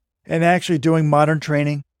do, and actually doing modern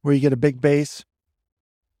training where you get a big base,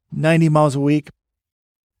 90 miles a week,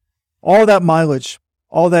 all that mileage,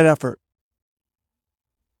 all that effort,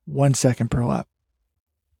 1 second per lap.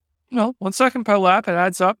 No, 1 second per lap, it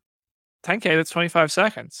adds up. 10K, that's 25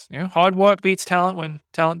 seconds. Hard work beats talent when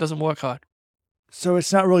talent doesn't work hard. So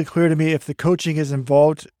it's not really clear to me if the coaching is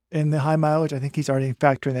involved in the high mileage. I think he's already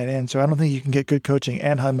factoring that in. So I don't think you can get good coaching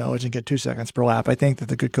and high mileage and get 2 seconds per lap. I think that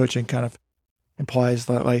the good coaching kind of implies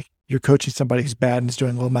that you're coaching somebody who's bad and is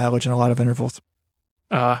doing low mileage and a lot of intervals.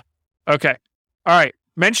 Okay. All right.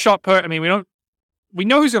 Men's shot put. I mean, we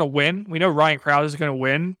know who's going to win. We know Ryan Krause is going to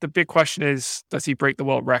win. The big question is, does he break the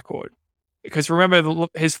world record? Because remember,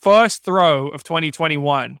 his first throw of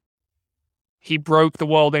 2021, he broke the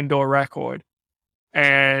world indoor record.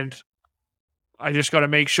 And I just got to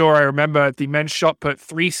make sure I remember the men's shot put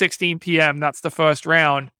 3:16 p.m. That's the first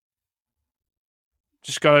round.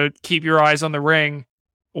 Just got to keep your eyes on the ring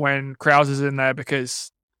when Krause is in there,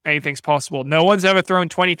 because anything's possible. No one's ever thrown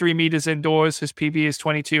 23 meters indoors. His PB is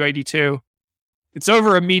 22.82. It's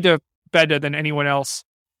over a meter better than anyone else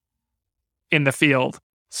in the field.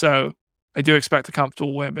 So I do expect a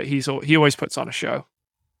comfortable win, but he always puts on a show.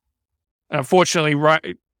 And unfortunately,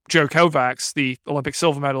 Joe Kovacs, the Olympic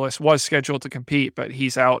silver medalist, was scheduled to compete, but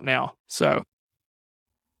he's out now. So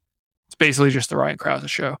it's basically just the Ryan Krause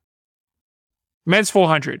show. Men's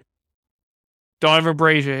 400. Donovan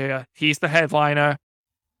Brazier here. He's the headliner.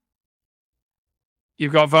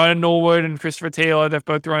 You've got Vernon Norwood and Christopher Taylor. They've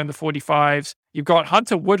both run the 45s. You've got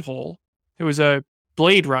Hunter Woodhull, who is a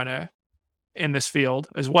blade runner in this field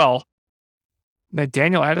as well. And then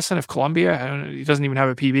Daniel Addison of Columbia. I don't know, he doesn't even have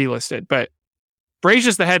a PB listed, but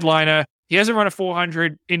Brazier's the headliner. He hasn't run a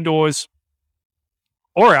 400 indoors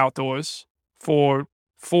or outdoors for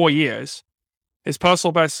 4 years. His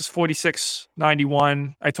personal best is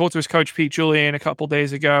 46.91. I talked to his coach, Pete Julian, a couple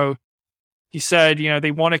days ago. He said,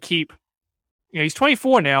 they want to keep, he's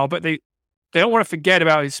 24 now, but they don't want to forget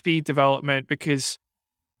about his speed development because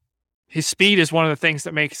his speed is one of the things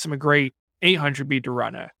that makes him a great 800 meter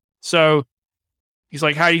runner. So he's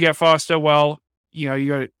like, how do you get faster? Well,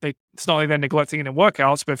 it's not like they're neglecting it in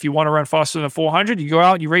workouts, but if you want to run faster than a 400, you go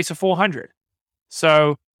out and you race a 400.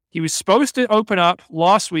 So he was supposed to open up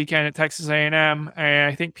last weekend at Texas A&M,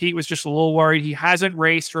 and I think Pete was just a little worried. He hasn't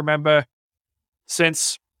raced, remember,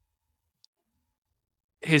 since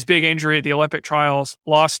his big injury at the Olympic trials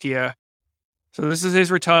last year. So this is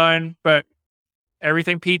his return, but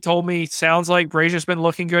everything Pete told me sounds like Brazier's been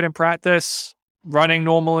looking good in practice, running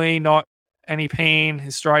normally, not any pain.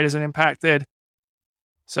 His stride isn't impacted.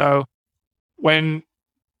 So one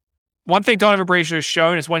thing Donovan Brazier has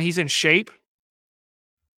shown is when he's in shape,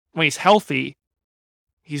 when he's healthy,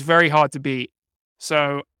 he's very hard to beat.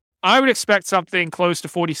 So I would expect something close to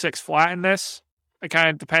 46 flat in this. It kind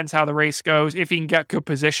of depends how the race goes. If he can get good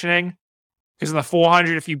positioning, because in the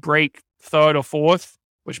 400, if you break third or fourth,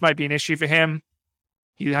 which might be an issue for him,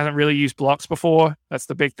 he hasn't really used blocks before. That's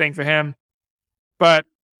the big thing for him. But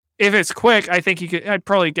if it's quick, I think I'd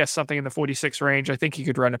probably guess something in the 46 range. I think he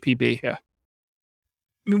could run a PB here.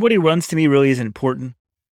 I mean, what he runs to me really isn't important.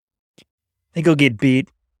 I think he'll get beat.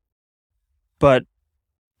 But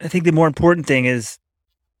I think the more important thing is,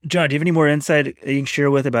 John, do you have any more insight that you can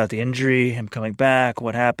share with about the injury, him coming back,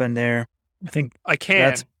 what happened there? I think I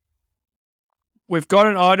can. We've got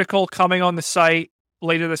an article coming on the site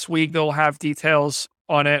later this week that will have details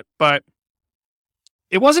on it, but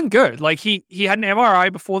it wasn't good. Like he had an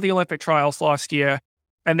MRI before the Olympic trials last year,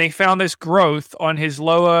 and they found this growth on his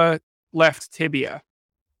lower left tibia.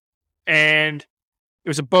 And it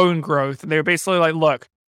was a bone growth. And they were basically like, look,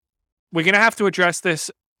 we're going to have to address this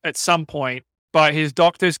at some point. But his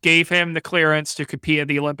doctors gave him the clearance to compete at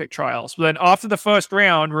the Olympic trials. But then after the first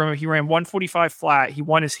round, remember, he ran 145 flat. He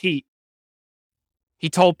won his heat. He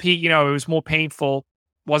told Pete, it was more painful,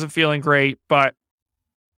 wasn't feeling great, but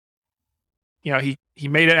he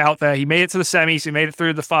made it out there. He made it to the semis. He made it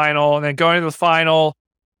through the final. And then going to the final,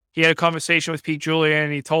 he had a conversation with Pete Julian.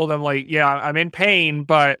 And he told him, like, yeah, I'm in pain,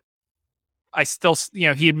 but I still, he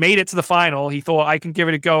had made it to the final. He thought, I can give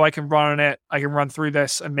it a go. I can run on it. I can run through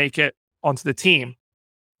this and make it onto the team.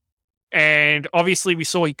 And obviously we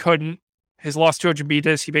saw he couldn't. His last 200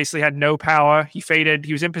 meters, he basically had no power. He faded.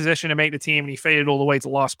 He was in position to make the team, and he faded all the way to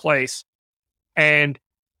last place. And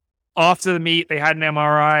after the meet, they had an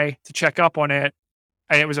MRI to check up on it,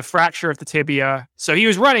 and it was a fracture of the tibia. So he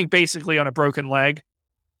was running basically on a broken leg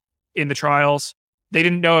in the trials. They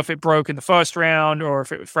didn't know if it broke in the first round or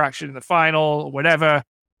if it was fractured in the final or whatever,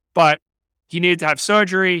 but he needed to have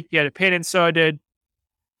surgery. He had a pin inserted.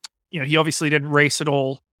 He obviously didn't race at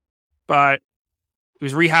all, but he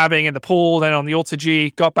was rehabbing in the pool, then on the Ultra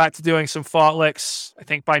G, got back to doing some fartleks, I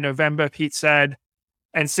think by November, Pete said.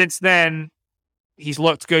 And since then, he's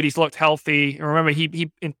looked good. He's looked healthy. And remember, he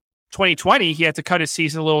in 2020, he had to cut his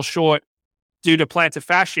season a little short due to plantar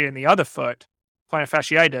fascia in the other foot, plantar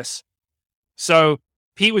fasciitis. So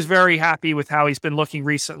Pete was very happy with how he's been looking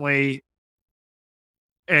recently.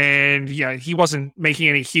 And he wasn't making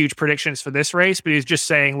any huge predictions for this race, but he was just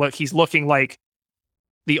saying, look, he's looking like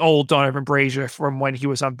the old Donovan Brazier from when he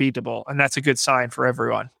was unbeatable. And that's a good sign for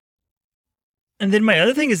everyone. And then my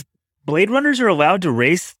other thing is Blade Runners are allowed to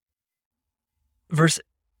race versus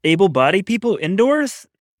able-bodied people indoors.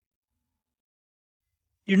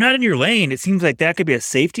 You're not in your lane. It seems like that could be a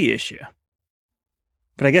safety issue.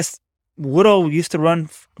 But I guess Woodall used to run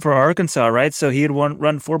for Arkansas, right? So he had run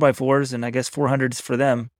 4x4s and I guess 400s for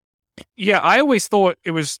them. Yeah, I always thought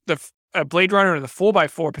it was the Blade Runner and the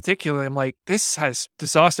 4x4 particularly. I'm like, this has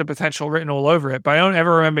disaster potential written all over it. But I don't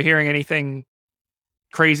ever remember hearing anything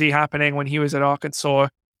crazy happening when he was at Arkansas.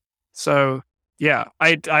 So yeah,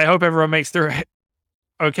 I hope everyone makes through it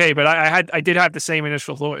okay. But I did have the same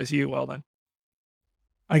initial thought as you, Weldon.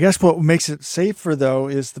 I guess what makes it safer, though,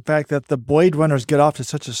 is the fact that the Blade Runners get off to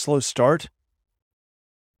such a slow start.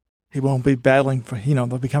 He won't be battling for,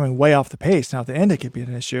 they'll be coming way off the pace. Now, at the end, it could be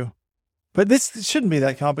an issue. But this shouldn't be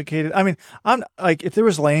that complicated. I mean, I'm like, if there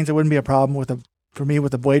was lanes, it wouldn't be a problem for me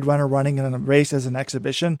with the Blade Runner running in a race as an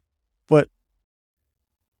exhibition. But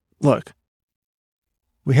look,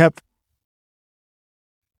 we have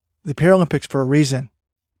the Paralympics for a reason.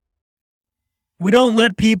 We don't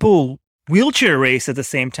let people wheelchair race at the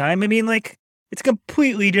same time. I mean, like, it's a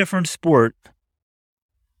completely different sport.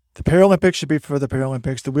 The Paralympics should be for the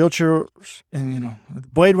Paralympics. The wheelchairs and, the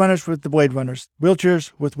Blade Runners with the Blade Runners.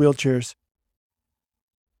 Wheelchairs with wheelchairs.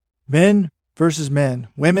 Men versus men,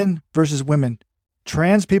 women versus women,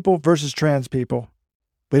 trans people versus trans people.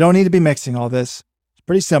 We don't need to be mixing all this. It's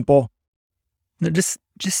pretty simple. No, just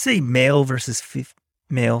say male versus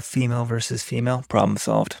male, female versus female. Problem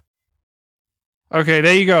solved. Okay,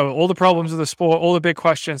 there you go. All the problems of the sport, all the big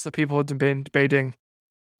questions that people have been debating,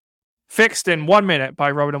 fixed in 1 minute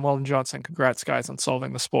by Robert and Weldon Johnson. Congrats, guys, on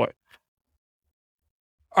solving the sport.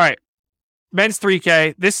 All right, men's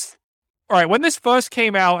 3K. All right, when this first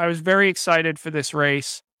came out, I was very excited for this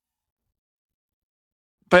race.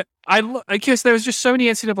 But I guess there was just so many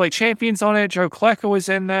NCAA champions on it. Joe Klecker was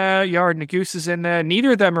in there. Yared Nuguse is in there.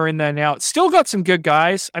 Neither of them are in there now. It's still got some good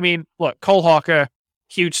guys. I mean, look, Cole Hawker,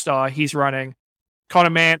 huge star. He's running. Connor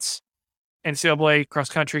Mantz, NCAA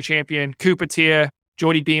cross-country champion. Cooper Tier,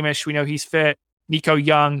 Jordy Beamish, we know he's fit. Nico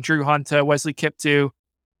Young, Drew Hunter, Wesley Kiptoo,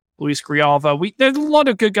 Luis Grijalva. There's a lot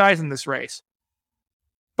of good guys in this race.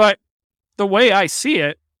 But the way I see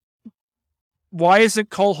it, why isn't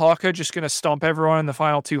Cole Hawker just going to stomp everyone in the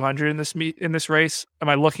final 200 in this race? Am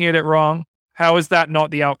I looking at it wrong? How is that not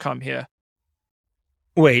the outcome here?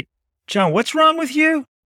 Wait, John, what's wrong with you?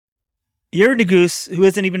 Yared Nuguse, who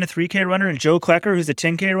isn't even a 3K runner, and Joe Klecker, who's a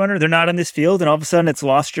 10K runner, they're not in this field, and all of a sudden it's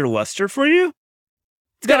lost your luster for you?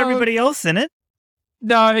 It's got everybody else in it.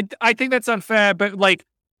 No, I think that's unfair, but like,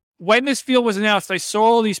 when this field was announced, I saw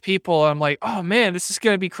all these people, and I'm like, oh man, this is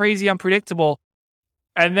going to be crazy unpredictable.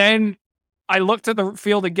 And then I looked at the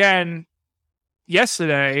field again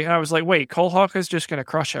yesterday, and I was like, wait, Cole Hawker's just going to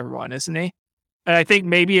crush everyone, isn't he? And I think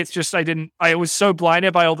maybe it's just I was so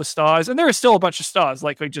blinded by all the stars, and there are still a bunch of stars,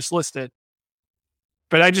 like we just listed.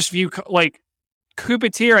 But I just view, like, Cooper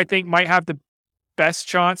Tier, I think, might have the best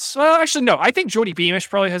chance. Well, actually, no. I think Jordy Beamish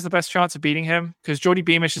probably has the best chance of beating him, because Jordy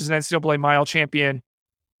Beamish is an NCAA mile champion.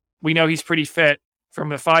 We know he's pretty fit from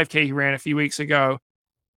the 5K he ran a few weeks ago.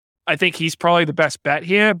 I think he's probably the best bet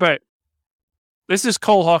here, but this is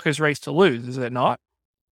Cole Hawker's race to lose, is it not?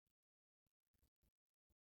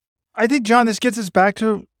 I think, John, this gets us back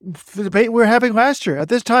to the debate we were having last year. At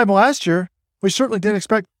this time last year, we certainly didn't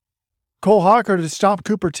expect Cole Hawker to stomp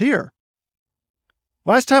Cooper Tier.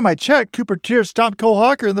 Last time I checked, Cooper Tier stomped Cole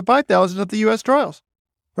Hawker in the 5,000 at the U.S. trials,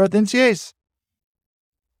 or at the NCAAs.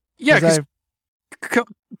 Yeah, because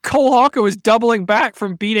Cole Hawker was doubling back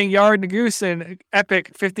from beating Yared Nuguse in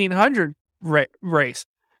epic 1,500 race.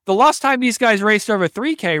 The last time these guys raced over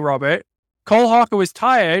 3K, Robert, Cole Hawker was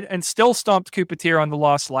tired and still stomped Cooper Tier on the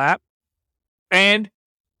last lap. And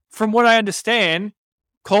from what I understand,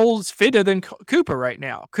 Cole's fitter than Cooper right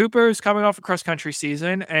now. Cooper is coming off a cross-country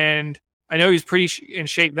season, and I know he's pretty in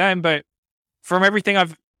shape then, but from everything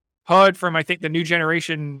I've heard from, I think, the new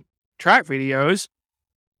generation track videos,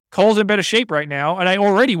 Cole's in better shape right now, and I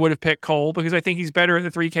already would have picked Cole because I think he's better at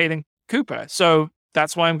the 3K than Cooper. So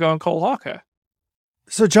that's why I'm going Cole Hawker.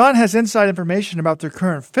 So John has inside information about their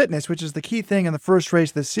current fitness, which is the key thing in the first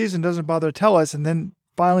race this season, doesn't bother to tell us, and then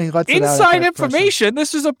finally lets it out. Inside information?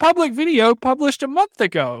 This is a public video published a month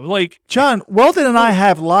ago. Like, John, Weldon and I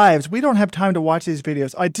have lives. We don't have time to watch these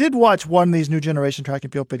videos. I did watch one of these new generation track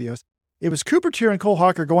and field videos. It was Cooper Tier and Cole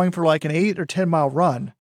Hawker going for like an 8 or 10 mile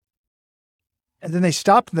run. And then they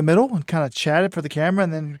stopped in the middle and kind of chatted for the camera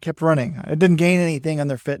and then kept running. It didn't gain anything on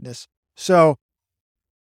their fitness. So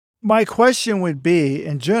my question would be,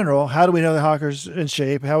 in general, how do we know that Hawker's in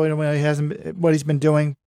shape? How do we know he hasn't, what he's been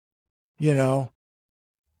doing? You know,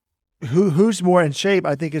 who's more in shape,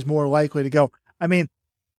 I think, is more likely to go. I mean,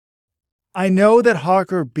 I know that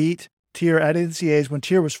Hawker beat Tier at NCAAs when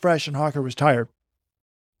Tier was fresh and Hawker was tired.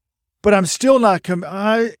 But I'm still not, and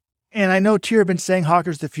I know Tier had been saying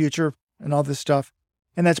Hawker's the future and all this stuff,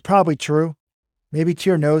 and that's probably true. Maybe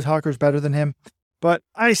Tier knows Hawker's better than him, but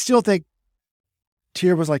I still think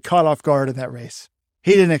Tier was like caught off guard in that race.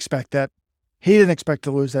 He didn't expect that. He didn't expect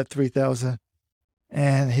to lose that 3,000,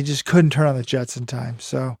 and he just couldn't turn on the jets in time.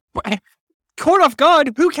 So caught off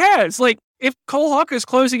guard, who cares? Like, if Cole Hawker is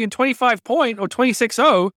closing in 25 point or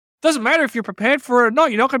 26.0, doesn't matter if you're prepared for it or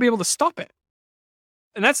not. You're not going to be able to stop it.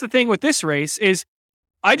 And that's the thing with this race is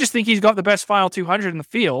I just think he's got the best final 200 in the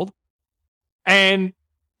field. And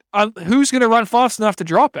who's going to run fast enough to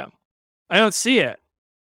drop him? I don't see it.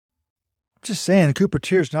 Just saying, Cooper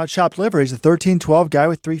Tier's not chopped liver. He's a 13-12 guy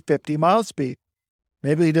with 350 mile speed.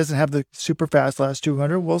 Maybe he doesn't have the super fast last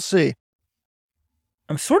 200. We'll see.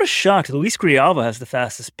 I'm sort of shocked. Luis Grijalva has the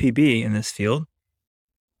fastest PB in this field.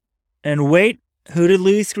 And wait, who did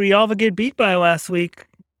Luis Grijalva get beat by last week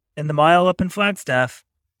in the mile up in Flagstaff?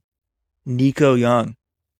 Nico Young.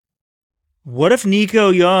 What if Nico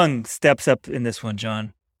Young steps up in this one,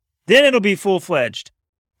 John? Then it'll be full-fledged.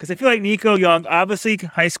 Because I feel like Nico Young, obviously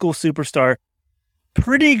high school superstar,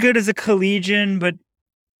 pretty good as a collegian, but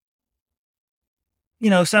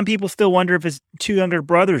some people still wonder if his two younger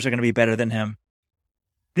brothers are going to be better than him.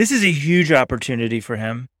 This is a huge opportunity for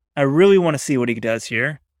him. I really want to see what he does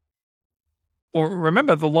here. Well,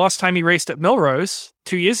 remember the last time he raced at Millrose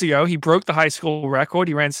 2 years ago, he broke the high school record.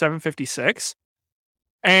 He ran 7:56.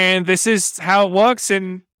 And this is how it works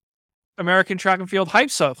in American track and field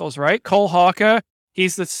hype circles, right? Cole Hawker,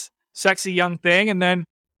 he's this sexy young thing. And then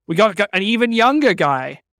we got an even younger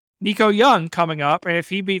guy, Nico Young, coming up. And if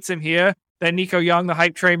he beats him here, then Nico Young, the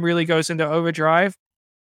hype train really goes into overdrive.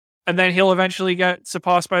 And then he'll eventually get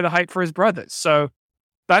surpassed by the hype for his brothers. So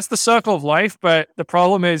that's the circle of life. But the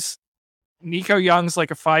problem is Nico Young's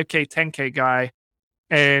like a 5K, 10K guy.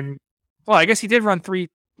 And, well, I guess he did run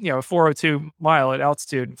 402 mile at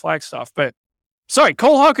altitude and Flagstaff. But, sorry,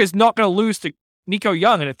 Cole Hawker is not going to lose to Nico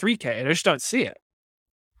Young in a 3K. I just don't see it.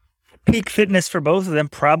 Peak fitness for both of them,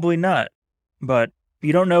 probably not. But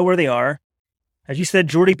you don't know where they are. As you said,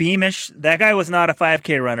 Jordy Beamish, that guy was not a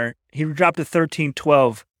 5K runner. He dropped to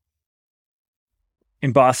 13:12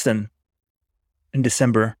 in Boston in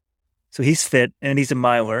December. So he's fit, and he's a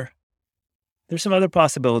miler. There's some other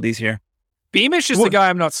possibilities here. Beamish is the guy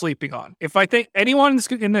I'm not sleeping on. If I think anyone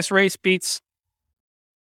in this race beats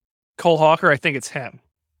Cole Hawker, I think it's him.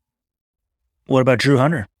 What about Drew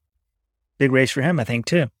Hunter? Big race for him, I think,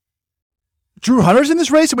 too. Drew Hunter's in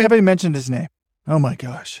this race, and we haven't even mentioned his name. Oh, my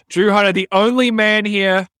gosh. Drew Hunter, the only man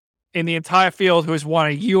here in the entire field who has won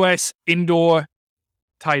a U.S. indoor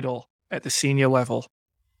title at the senior level.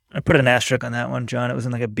 I put an asterisk on that one, John. It was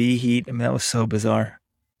in like a B heat. I mean, that was so bizarre.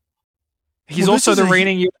 He's also the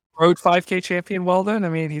reigning road 5K champion, Weldon. I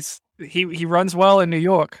mean, he runs well in New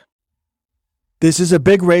York. This is a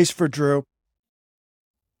big race for Drew.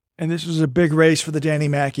 And this was a big race for the Danny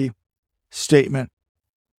Mackey statement.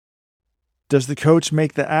 Does the coach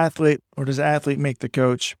make the athlete, or does the athlete make the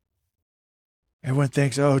coach? Everyone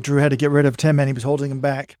thinks, Drew had to get rid of Tim and he was holding him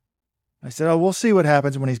back. I said, we'll see what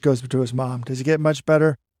happens when he goes to his mom. Does he get much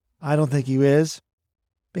better? I don't think he is.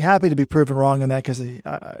 Be happy to be proven wrong on that because,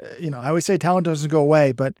 I always say talent doesn't go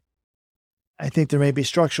away, but I think there may be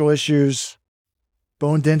structural issues,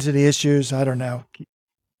 bone density issues. I don't know. It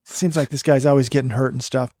seems like this guy's always getting hurt and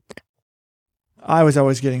stuff. I was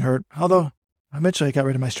always getting hurt, although eventually I got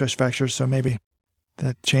rid of my stress fractures, so maybe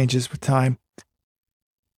that changes with time.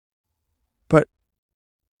 But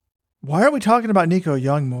why aren't we talking about Nico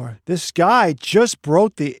Young more? This guy just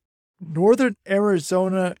broke the Northern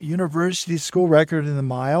Arizona University school record in the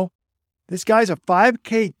mile. This guy's a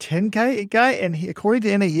 5K, 10K guy, and according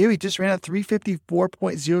to NAU, he just ran a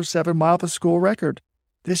 354.07 mile for school record.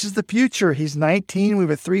 This is the future. He's 19. We have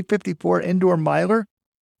a 354 indoor miler.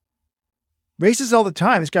 Races all the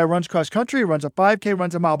time. This guy runs cross country, runs a 5K,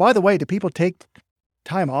 runs a mile. By the way, do people take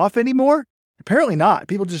time off anymore? Apparently not.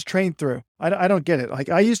 People just train through. I don't get it. Like,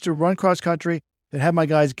 I used to run cross country and have my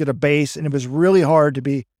guys get a base, and it was really hard to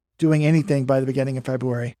be doing anything by the beginning of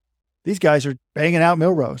February. These guys are banging out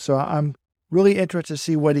Millrose, so I'm really interested to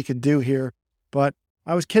see what he could do here. But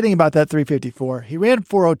I was kidding about that 354. He ran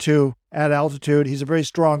 402 at altitude. He's a very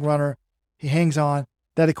strong runner. He hangs on.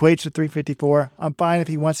 That equates to 354. I'm fine if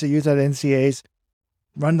he wants to use that at NCAs,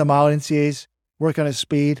 run the mile at NCAs, work on his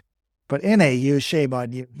speed. But NAU, shame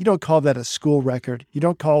on you. You don't call that a school record. You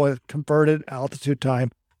don't call it converted altitude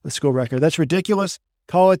time a school record. That's ridiculous.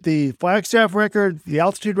 Call it the Flagstaff record, the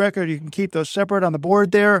altitude record. You can keep those separate on the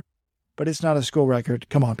board there, but it's not a school record.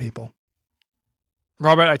 Come on, people.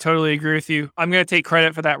 Robert, I totally agree with you. I'm going to take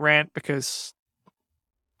credit for that rant because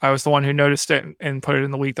I was the one who noticed it and put it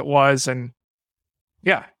in the week that was. And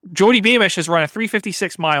yeah, Jordy Beamish has run a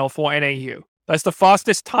 356 mile for NAU. That's the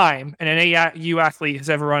fastest time an NAU athlete has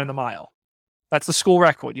ever run in the mile. That's the school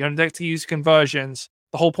record. You don't have to use conversions.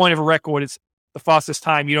 The whole point of a record is the fastest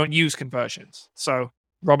time. You don't use conversions. So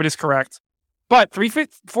Robert is correct. But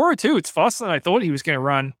 402, it's faster than I thought he was going to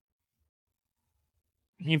run.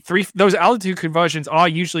 Those altitude conversions are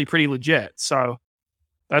usually pretty legit. So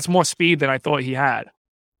that's more speed than I thought he had.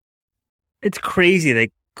 It's crazy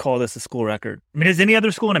they call this a school record. I mean, does any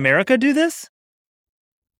other school in America do this?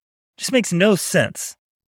 Just makes no sense.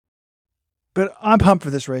 But I'm pumped for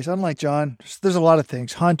this race. Unlike John, there's a lot of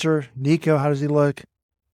things. Hunter, Nico, how does he look?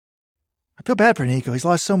 I feel bad for Nico. He's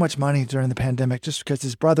lost so much money during the pandemic just because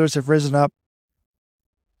his brothers have risen up,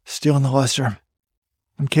 stealing the luster.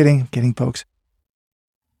 I'm kidding, folks.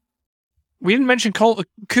 We didn't mention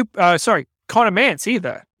Connor Mance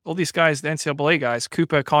either. All these guys, the NCAA guys,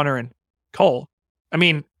 Cooper, Connor, and Cole. I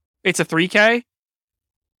mean, it's a 3K,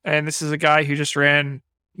 and this is a guy who just ran,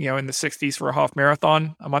 in the 60s for a half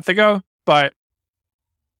marathon a month ago. But,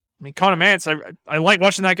 I mean, Connor Mance, I like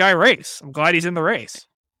watching that guy race. I'm glad he's in the race.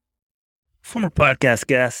 Former podcast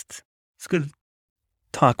guest. It's good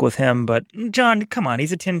talk with him. But John, come on,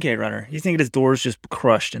 he's a 10K runner. You think his door's just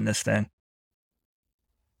crushed in this thing.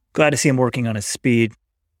 Glad to see him working on his speed.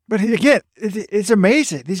 But again, it's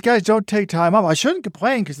amazing. These guys don't take time off. I shouldn't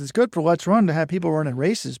complain because it's good for Let's Run to have people running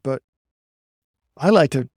races, but I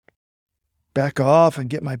like to back off and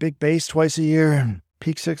get my big base twice a year and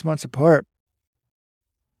peak 6 months apart.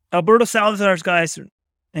 Alberto Salazar's guys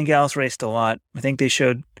and gals raced a lot. I think they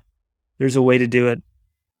showed there's a way to do it.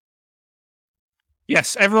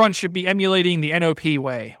 Yes, everyone should be emulating the NOP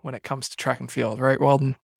way when it comes to track and field, right,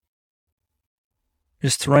 Weldon?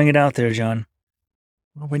 Just throwing it out there, John.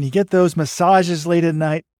 When you get those massages late at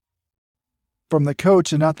night from the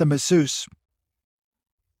coach and not the masseuse.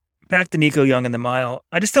 Back to Nico Young in the mile.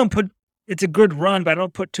 I just don't put, it's a good run, but I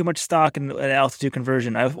don't put too much stock in an altitude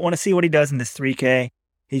conversion. I want to see what he does in this 3K.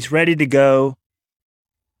 He's ready to go.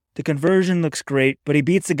 The conversion looks great, but he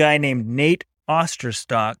beats a guy named Nate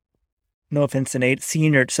Osterstock. No offense to Nate,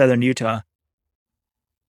 senior at Southern Utah,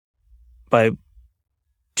 by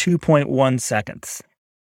 2.1 seconds.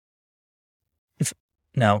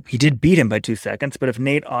 Now, he did beat him by 2 seconds, but if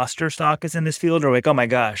Nate Osterstock is in this field, we're like, oh my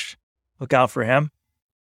gosh, look out for him.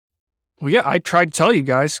 Well, yeah, I tried to tell you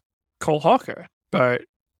guys, Cole Hawker, but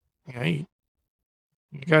you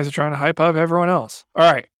guys are trying to hype up everyone else.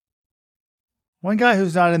 All right. One guy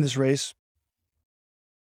who's not in this race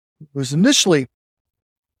was initially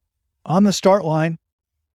on the start line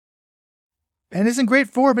and is in great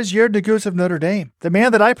form is Yared Nuguse of Notre Dame, the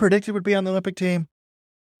man that I predicted would be on the Olympic team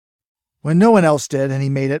when no one else did, and he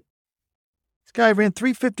made it. This guy ran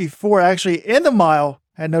 3:54 actually in the mile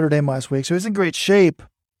at Notre Dame last week, so he's in great shape.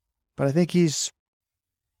 But I think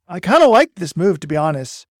I kind of like this move, to be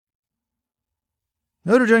honest.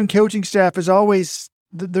 Notre Dame coaching staff is always,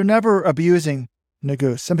 they're never abusing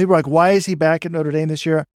Nuguse. Some people are like, why is he back at Notre Dame this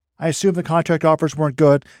year? I assume the contract offers weren't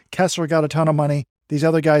good. Kessler got a ton of money. These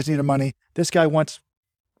other guys needed money. This guy wants,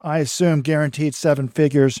 I assume, guaranteed 7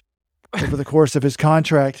 figures over the course of his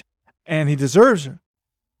contract, and he deserves it.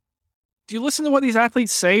 Do you listen to what these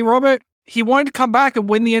athletes say, Robert? He wanted to come back and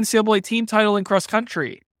win the NCAA team title in cross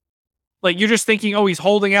country. Like, you're just thinking, oh, he's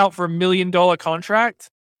holding out for $1 million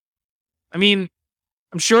contract? I mean,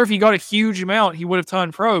 I'm sure if he got a huge amount, he would have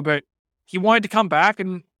turned pro, but he wanted to come back,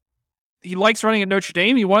 and he likes running at Notre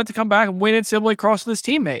Dame. He wanted to come back and win NCAA cross with his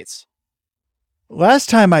teammates. Last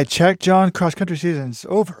time I checked, John, cross-country season's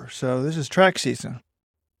over, so this is track season.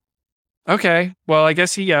 Okay, well, I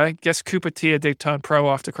guess Cooper Tia did turn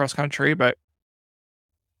pro after cross-country, but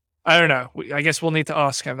I don't know. I guess we'll need to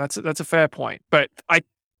ask him. That's a fair point, but I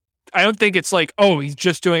don't think it's like, oh, he's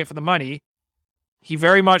just doing it for the money. He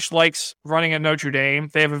very much likes running at Notre Dame.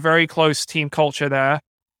 They have a very close team culture there.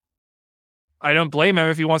 I don't blame him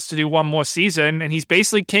if he wants to do one more season, and he's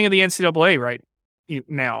basically king of the NCAA right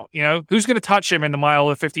now. You know, who's going to touch him in the mile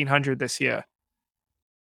of 1500 this year?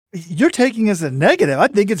 You're taking as a negative. I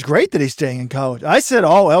think it's great that he's staying in college. I said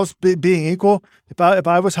all else being equal, if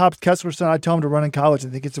I was Hobbs Kessler's son, I'd tell him to run in college. I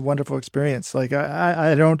think it's a wonderful experience. Like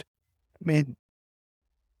I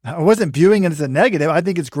wasn't viewing it as a negative. I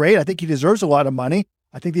think it's great. I think he deserves a lot of money.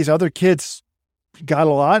 I think these other kids got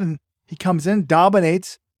a lot, and he comes in,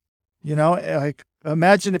 dominates. You know, like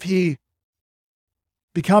imagine if he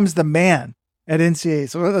becomes the man at NCAA.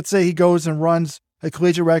 So let's say he goes and runs a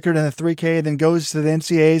collegiate record in the 3K, and then goes to the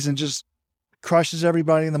NCAAs and just crushes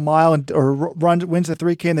everybody in the mile, or wins the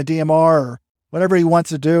 3K in the DMR or whatever he wants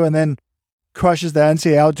to do, and then crushes the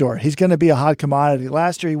NCAA outdoor. He's going to be a hot commodity.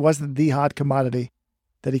 Last year, he wasn't the hot commodity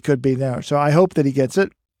that he could be now. So I hope that he gets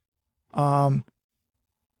it. But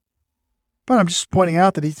I'm just pointing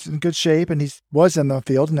out that he's in good shape, and he was in the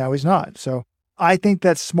field, and now he's not. So I think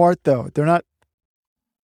that's smart, though. They're not.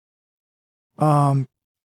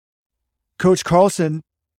 Coach Carlson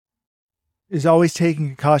is always taking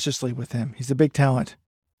it cautiously with him. He's a big talent.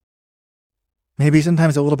 Maybe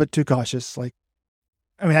sometimes a little bit too cautious. I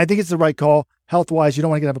think it's the right call. Health-wise, you don't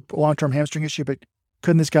want to get a long-term hamstring issue, but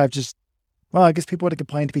couldn't this guy just, well, I guess people would have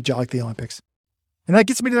complained if he jogged the Olympics. And that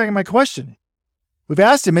gets me to my question. We've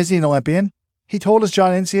asked him, is he an Olympian? He told us,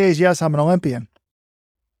 John, NCAAs, yes, I'm an Olympian.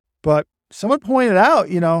 But someone pointed out,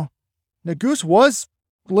 Nuguse was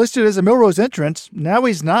listed as a Millrose entrant. Now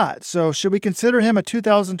he's not. So should we consider him a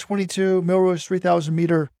 2022 Millrose 3,000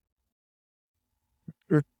 meter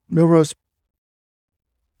or Millrose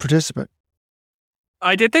participant?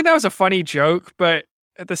 I did think that was a funny joke, but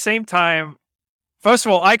at the same time, first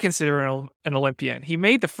of all, I consider him an Olympian. He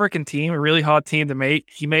made the freaking team, a really hard team to make.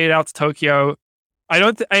 He made it out to Tokyo.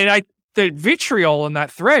 The vitriol in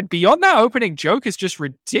that thread beyond that opening joke is just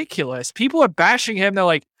ridiculous. People are bashing him. They're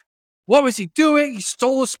like, what was he doing? He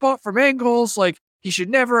stole a spot from Engels. Like, he should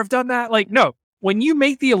never have done that. Like, no, when you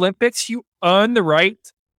make the Olympics, you earn the right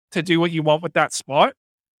to do what you want with that spot.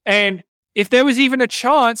 And if there was even a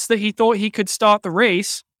chance that he thought he could start the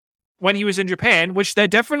race when he was in Japan, which there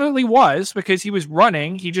definitely was because he was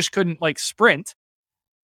running, he just couldn't sprint.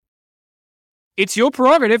 It's your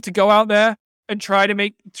prerogative to go out there and try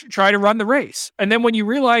to run the race. And then when you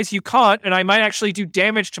realize you can't, and I might actually do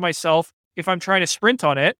damage to myself if I'm trying to sprint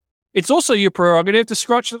on it, it's also your prerogative to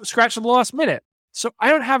scratch at the last minute. So I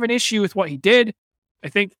don't have an issue with what he did. I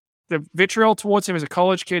think the vitriol towards him as a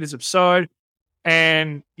college kid is absurd.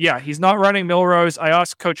 And yeah, he's not running Millrose. I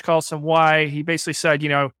asked Coach Carlson why. He basically said,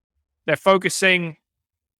 they're focusing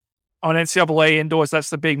on NCAA indoors. That's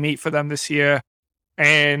the big meet for them this year.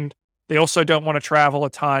 And they also don't want to travel a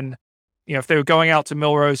ton. If they were going out to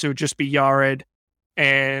Millrose, it would just be Yared,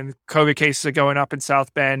 and COVID cases are going up in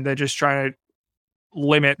South Bend. They're just trying to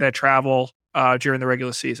limit their travel during the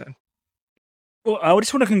regular season. Well, I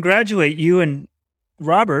just want to congratulate you and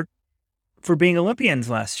Robert for being Olympians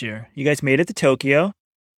last year. You guys made it to Tokyo.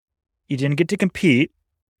 You didn't get to compete,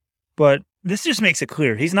 but this just makes it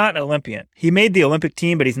clear he's not an Olympian. He made the Olympic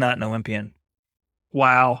team, but he's not an Olympian.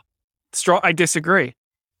 Wow. I disagree.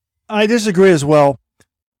 I disagree as well.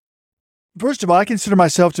 First of all, I consider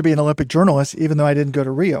myself to be an Olympic journalist, even though I didn't go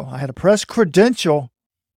to Rio. I had a press credential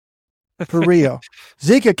for Rio.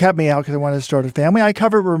 Zika kept me out because I wanted to start a family. I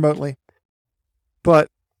covered remotely. But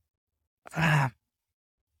I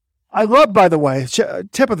love, by the way,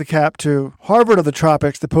 tip of the cap to Harvard of the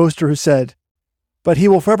Tropics, the poster who said, but he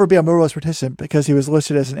will forever be a Millrose participant because he was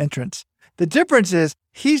listed as an entrance. The difference is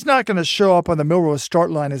he's not going to show up on the Millrose start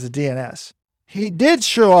line as a DNS. He did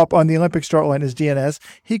show up on the Olympic start line as DNS.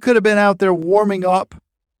 He could have been out there warming up.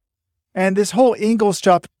 And this whole Ingles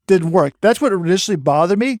stuff didn't work. That's what initially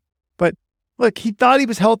bothered me. But look, he thought he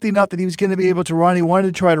was healthy enough that he was going to be able to run. He wanted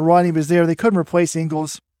to try to run. He was there. They couldn't replace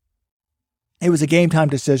Ingles. It was a game time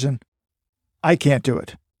decision. I can't do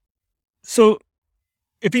it. So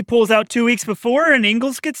if he pulls out 2 weeks before and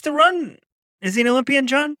Ingles gets to run, is he an Olympian,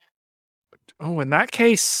 John? Oh, in that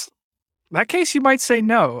case, you might say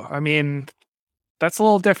no. I mean, that's a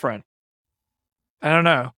little different. I don't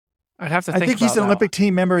know. I'd have to think. I think he's an Olympic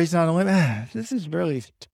team member. He's not an Olympic. This is really.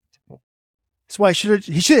 That's why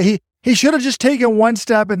he should have just taken one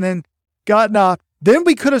step and then gotten off. Then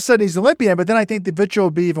we could have said he's Olympian, but then I think the vitriol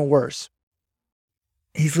would be even worse.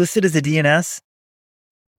 He's listed as a DNS.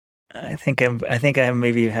 I think I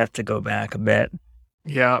maybe have to go back a bit.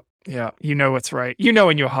 Yeah. You know what's right. You know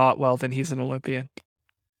in your heart, well, then he's an Olympian.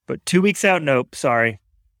 But 2 weeks out, nope. Sorry.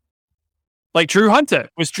 Like Drew Hunter.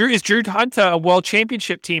 Is Drew Hunter a world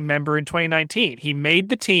championship team member in 2019? He made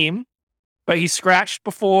the team, but he scratched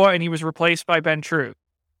before and he was replaced by Ben True.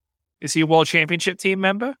 Is he a world championship team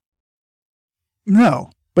member? No,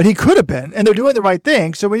 but he could have been, and they're doing the right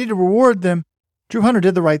thing, so we need to reward them. Drew Hunter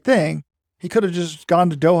did the right thing. He could have just gone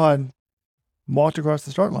to Doha and walked across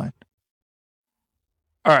the start line.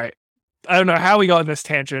 All right. I don't know how we got on this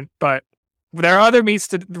tangent, but there are other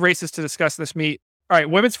races to discuss this meet. All right,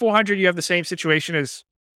 women's 400, you have the same situation as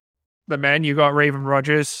the men. You got Raven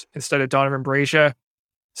Rogers instead of Donovan Brazier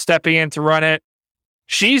stepping in to run it.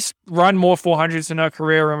 She's run more 400s in her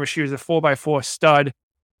career. Remember, she was a 4x4 stud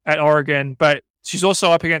at Oregon, but she's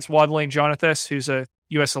also up against Wadeline Jonathas, who's a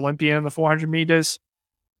U.S. Olympian in the 400 meters.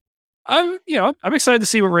 I'm excited to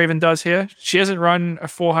see what Raven does here. She hasn't run a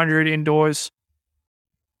 400 indoors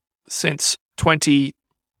since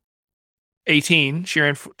 2018. She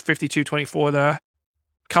ran 52.24 there.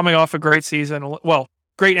 Coming off a great season. Well,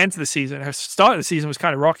 great end to the season. Her start of the season was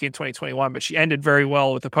kind of rocky in 2021, but she ended very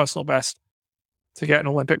well with the personal best to get an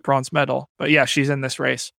Olympic bronze medal. But yeah, she's in this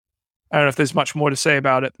race. I don't know if there's much more to say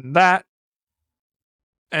about it than that.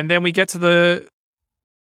 And then we get to the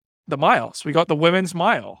miles. We got the women's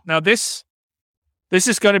mile. Now this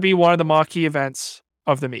is going to be one of the marquee events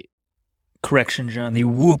of the meet. Correction, John. The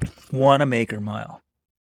Whoop Wanamaker Mile.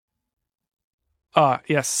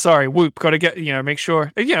 Yes. Sorry, Whoop. Got to get, make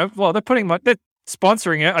sure. Well, they're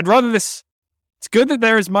sponsoring it. I'd rather this. It's good that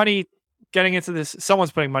there is money getting into this.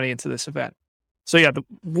 Someone's putting money into this event. So yeah,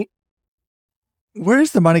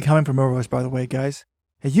 where's the money coming from Millrose, by the way, guys?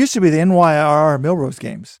 It used to be the NYRR Millrose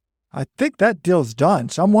games. I think that deal's done.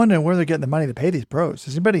 So I'm wondering where they're getting the money to pay these pros.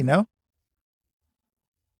 Does anybody know?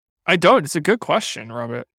 I don't. It's a good question,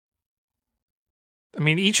 Robert. I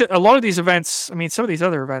mean, a lot of these events, some of these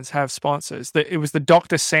other events have sponsors. It was the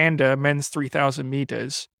Dr. Sander men's 3,000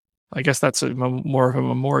 meters. I guess that's more of a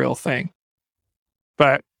memorial thing.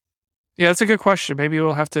 But yeah, that's a good question. Maybe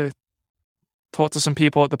we'll have to talk to some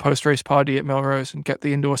people at the post-race party at Millrose and get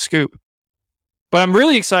the indoor scoop. But I'm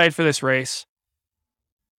really excited for this race.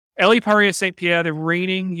 Ellie Perrier St. Pierre, the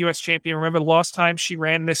reigning U.S. champion. Remember, the last time she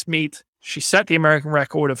ran this meet, she set the American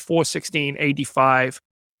record of 4:16.85.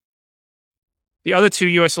 The other two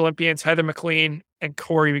U.S. Olympians, Heather McLean and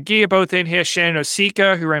Corey McGee, are both in here. Shannon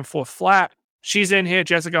Osika, who ran 4th flat, she's in here.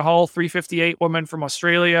 Jessica Hull, 3:58 woman from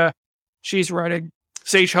Australia. She's running.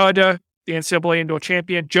 Sage Harder, the NCAA indoor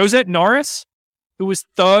champion. Josette Norris, who was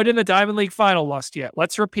 3rd in the Diamond League final last year.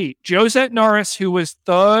 Let's repeat. Josette Norris, who was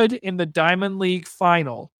 3rd in the Diamond League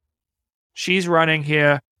final. She's running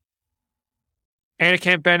here. Anna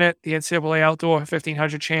Camp Bennett, the NCAA outdoor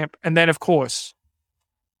 1500 champ. And then, of course,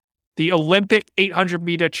 the Olympic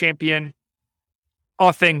 800-meter champion,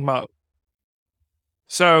 Athing Mu.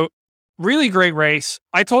 So, really great race.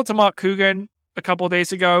 I talked to Mark Coogan a couple of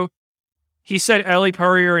days ago. He said Ellie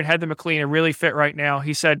Perrier and Heather McLean are really fit right now.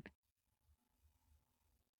 He said,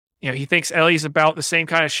 he thinks Ellie's about the same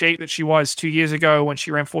kind of shape that she was 2 years ago when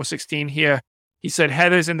she ran 4:16 here. He said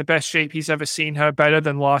Heather's in the best shape he's ever seen her, better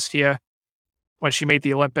than last year when she made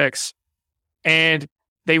the Olympics. And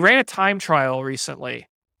they ran a time trial recently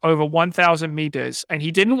over 1,000 meters, and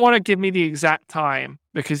he didn't want to give me the exact time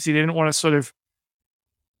because he didn't want to sort of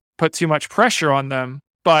put too much pressure on them.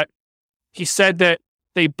 But he said that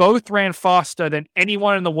they both ran faster than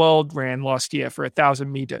anyone in the world ran last year for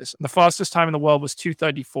 1,000 meters. And the fastest time in the world was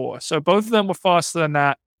 2:34. So both of them were faster than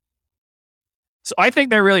that. So I think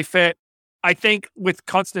they're really fit. I think with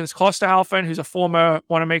Constance Klosterhalfen, who's a former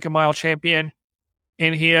Wanamaker Mile champion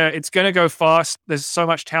in here, it's going to go fast. There's so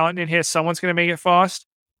much talent in here. Someone's going to make it fast.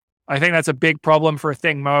 I think that's a big problem for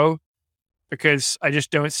Athing Mu because I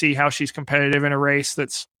just don't see how she's competitive in a race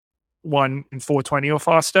that's 1 in 4:20 or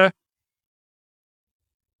faster.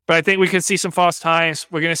 But I think we could see some fast times.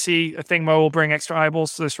 We're going to see Athing Mu will bring extra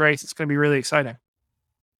eyeballs to this race. It's going to be really exciting.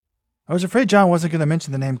 I was afraid John wasn't going to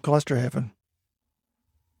mention the name Klosterhalfen.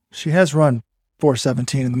 She has run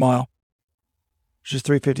 4:17 in the mile. She's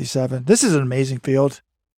 3:57. This is an amazing field.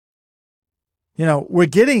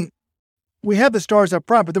 We have the stars up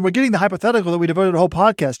front, but then we're getting the hypothetical that we devoted a whole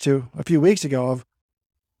podcast to a few weeks ago of,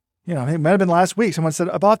 it might have been last week. Someone said,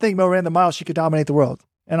 if Athing Mu ran the mile, she could dominate the world.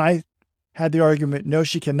 And I had the argument, no,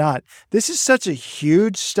 she cannot. This is such a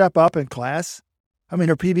huge step up in class. I mean,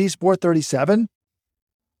 her PB is 4:37.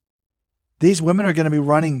 These women are going to be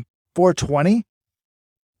running 4:20.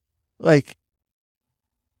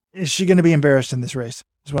 Is she going to be embarrassed in this race?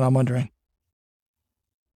 Is what I'm wondering.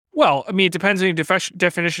 Well, I mean, it depends on your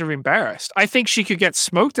definition of embarrassed. I think she could get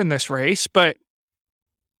smoked in this race, but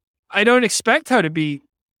I don't expect her to be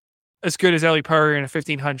as good as Ellie Perrier in a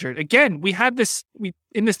 1500. Again, we had this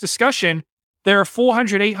in this discussion. There are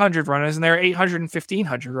 400, 800 runners, and there are 800 and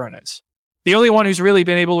 1500 runners. The only one who's really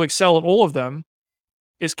been able to excel at all of them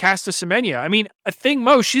is Caster Semenya. I mean, Athing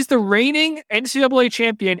Mu, she's the reigning NCAA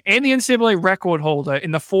champion and the NCAA record holder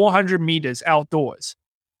in the 400 meters outdoors.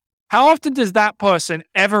 How often does that person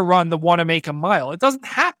ever run the Wanamaker Mile? It doesn't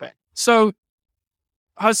happen. So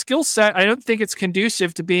her skill set, I don't think it's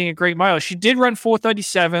conducive to being a great miler. She did run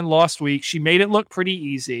 4:37 last week. She made it look pretty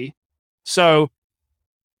easy. So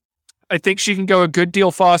I think she can go a good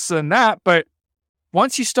deal faster than that. But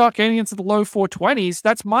once you start getting into the low 4:20s,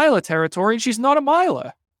 that's miler territory, and she's not a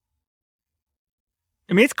miler.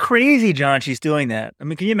 I mean, it's crazy, John, she's doing that. I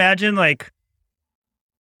mean, can you imagine, like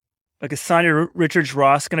a Sonia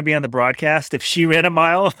Richards-Ross going to be on the broadcast if she ran a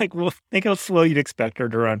mile? Think how slow you'd expect her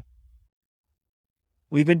to run.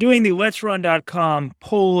 We've been doing the Let'sRun.com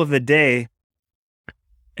poll of the day.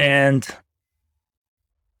 And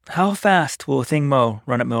how fast will Athing Mu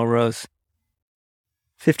run at Millrose?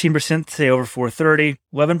 15% say over 4:30,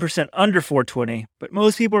 11% under 4:20. But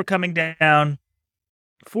most people are coming down.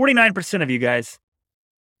 49% of you guys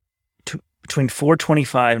between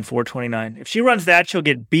 4:25 and 4:29. If she runs that, she'll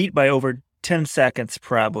get beat by over 10 seconds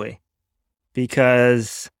probably.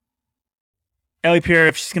 Because Ellie Perrier,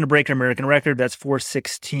 if she's going to break her American record, that's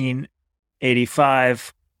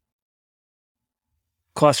 4:16.85.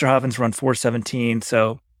 Klosterhalfen's run 4:17,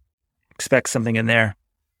 so expect something in there.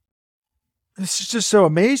 This is just so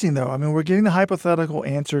amazing, though. I mean, we're getting the hypothetical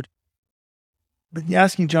answered. But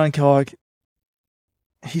asking John Kellogg,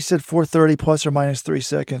 he said 4:30 plus or minus 3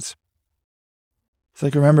 seconds. It's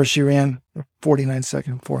like, remember, she ran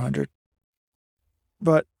 49-second 400.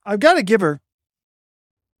 But I've got to give her,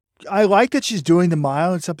 I like that she's doing the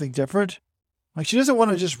mile and something different. Like, she doesn't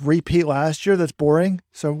want to just repeat last year. That's boring.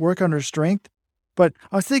 So work on her strength. But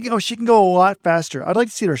I was thinking, she can go a lot faster. I'd like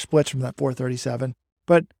to see her splits from that 4:37.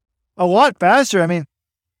 But a lot faster. I mean,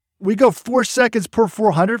 we go 4 seconds per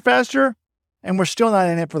 400 faster, and we're still not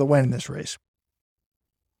in it for the win in this race.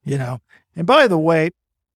 And by the way,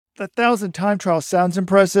 the 1,000 time trial sounds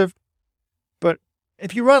impressive, but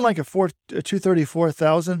if you run like a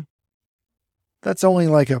 234,000, that's only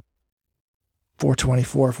like a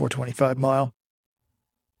 424, 425 mile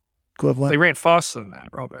equivalent. They ran faster than that,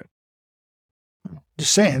 Robert.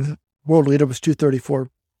 Just saying, world leader was 234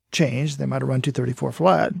 change. They might have run 234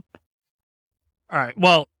 flat. All right.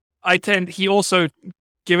 Well, he also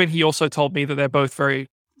told me that they're both very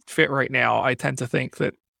fit right now, I tend to think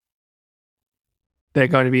that they're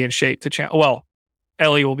going to be in shape to challenge. Well,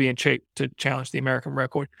 Ellie will be in shape to challenge the American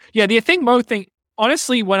record. Yeah, the Athing Mu thing,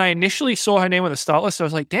 honestly, when I initially saw her name on the start list, I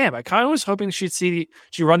was like, damn, I kind of was hoping she'd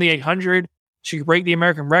run the 800. She could break the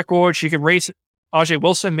American record. She could race AJ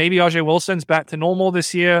Wilson. Maybe AJ Wilson's back to normal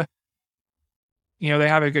this year. You know, they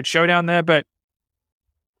have a good showdown there, but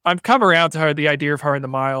I've come around to the idea of her in the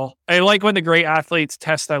mile. I like when the great athletes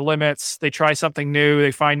test their limits. They try something new.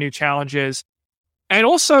 They find new challenges. And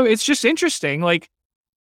also, it's just interesting. Like,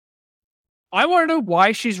 I want to know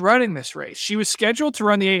why she's running this race. She was scheduled to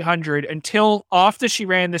run the 800 until after she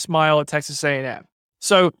ran this mile at Texas A&M.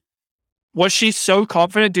 So was she so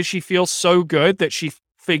confident? Did she feel so good that she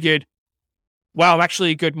figured, wow, I'm actually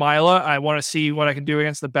a good miler. I want to see what I can do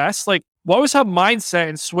against the best. Like, what was her mindset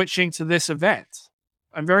in switching to this event?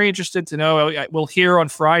 I'm very interested to know. We'll hear on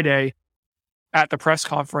Friday at the press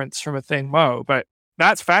conference from Athing Mu, but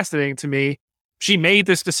that's fascinating to me. She made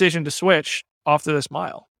this decision to switch after this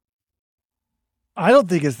mile. I don't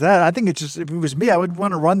think it's that. I think it's just, if it was me, I would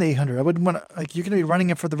want to run the 800. I wouldn't want to, like, you're going to be running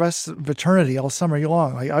it for the rest of eternity all summer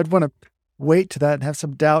long. Like, I'd want to wait to that and have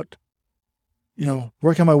some doubt, you know,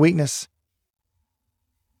 work on my weakness.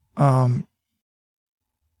 But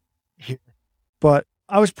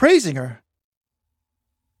I was praising her.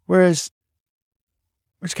 Whereas,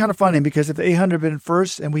 it's kind of funny because if the 800 had been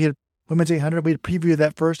first and we had women's 800, we had previewed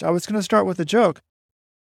that first, I was going to start with a joke.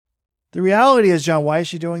 The reality is, John, why is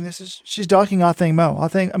she doing this? She's ducking Athing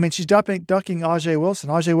Mu. She's ducking AJ Wilson.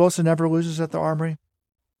 AJ Wilson never loses at the Armory.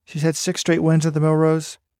 She's had 6 straight wins at the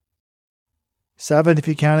Millrose. 7 if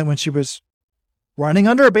you count it when she was running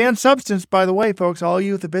under a banned substance, by the way, folks. All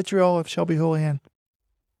you with the vitriol of Shelby Houlihan.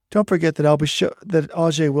 Don't forget that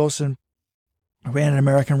AJ Wilson ran an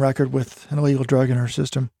American record with an illegal drug in her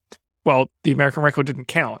system. Well, the American record didn't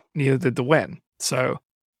count. Neither did the win. So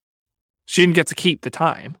she didn't get to keep the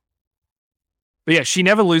time. But yeah, she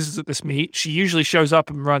never loses at this meet. She usually shows up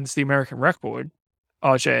and runs the American record,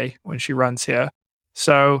 AJ, when she runs here.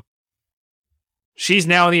 So she's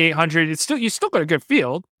now in the 800. You still got a good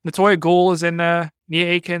field. Natoya Gould is in there. Nia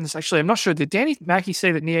Akins. Actually, I'm not sure. Did Danny Mackey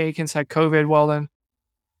say that Nia Akins had COVID? Well, then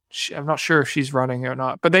I'm not sure if she's running or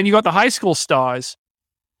not. But then you got the high school stars,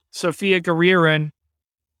 Sophia Guririn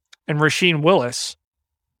and Rasheen Willis.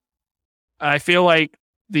 I feel like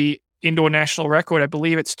the indoor national record, I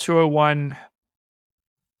believe it's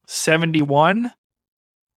 201.71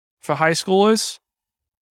 for high schoolers.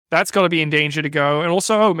 That's got to be in danger to go. And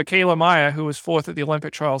also, Michaela Meyer, who was 4th at the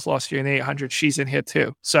Olympic trials last year in the 800, she's in here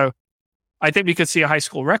too. So I think we could see a high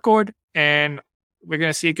school record, and we're going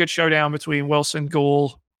to see a good showdown between Wilson,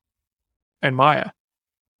 Gould, and Meyer.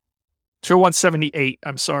 201.78,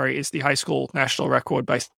 I'm sorry, is the high school national record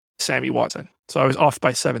by Sammy Watson. So I was off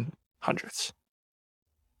by 7 hundredths.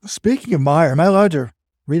 Speaking of Meyer, am I allowed to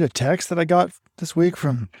read a text that I got this week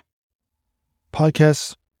from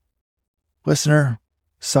podcast listener,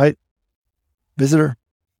 site visitor?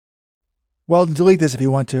 Well, delete this if you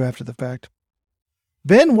want to after the fact.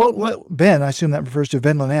 Ben, I assume that refers to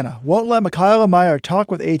Ben Lanana, won't let Michaela Meyer talk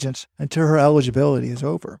with agents until her eligibility is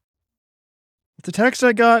over. It's a text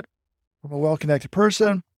I got from a well-connected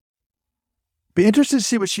person. Be interested to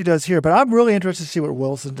see what she does here, but I'm really interested to see what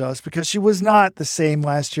Wilson does because she was not the same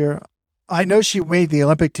last year. I know she made the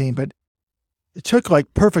Olympic team, but it took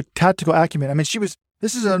like perfect tactical acumen. I mean,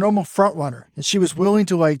 this is a normal front runner, and she was willing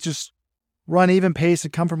to like just run even pace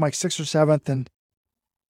and come from like 6th or 7th and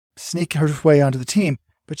sneak her way onto the team.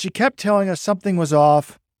 But she kept telling us something was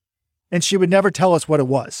off, and she would never tell us what it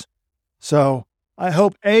was. So I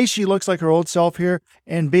hope A, she looks like her old self here,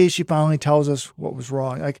 and B, she finally tells us what was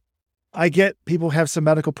wrong. Like, I get people have some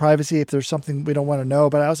medical privacy if there's something we don't want to know,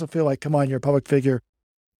 but I also feel like, come on, you're a public figure.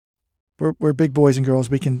 We're big boys and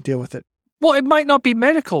girls. We can deal with it. Well, it might not be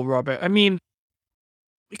medical, Robert. I mean,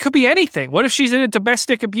 it could be anything. What if she's in a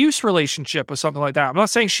domestic abuse relationship or something like that? I'm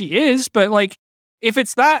not saying she is, but like, if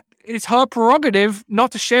it's that, it's her prerogative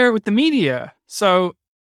not to share it with the media. So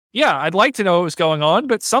yeah, I'd like to know what was going on,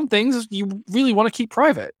 but some things you really want to keep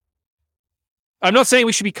private. I'm not saying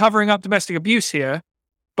we should be covering up domestic abuse here,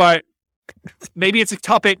 but maybe it's a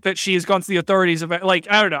topic that she has gone to the authorities about. Like,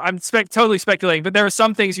 I don't know. I'm totally speculating, but there are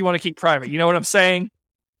some things you want to keep private. You know what I'm saying?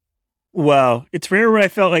 Wow. It's rare when I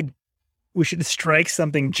felt like we should strike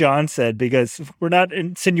something John said because we're not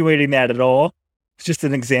insinuating that at all. It's just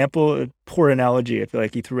an example, a poor analogy I feel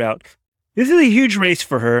like he threw out. This is a huge race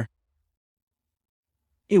for her.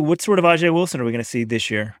 Ew, what sort of Ajay Wilson are we going to see this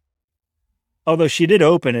year? Although she did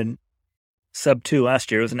open in sub-2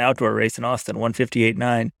 last year. It was an outdoor race in Austin,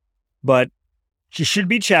 158.9. But she should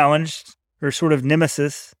be challenged. Her sort of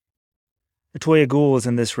nemesis, Latoya Gould, is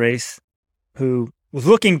in this race, who was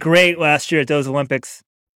looking great last year at those Olympics,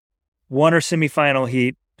 won her semifinal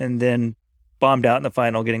heat, and then bombed out in the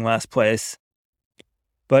final, getting last place.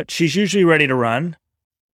 But she's usually ready to run.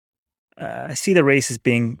 I see the race as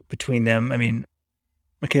being between them. I mean,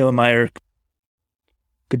 Michaela Meyer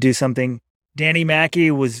could do something. Danny Mackey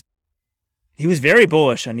was very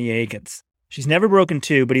bullish on Nia Akins. She's never broken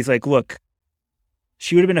 2, but he's like, look,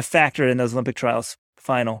 she would have been a factor in those Olympic trials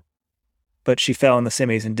final, but she fell in the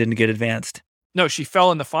semis and didn't get advanced. No, she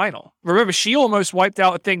fell in the final. Remember, she almost wiped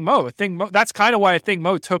out Athing Mu. That's kind of why Athing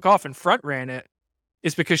Mu took off and front ran it,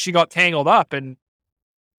 is because she got tangled up and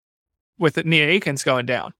with Nia Akins going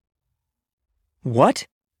down. What?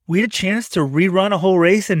 We had a chance to rerun a whole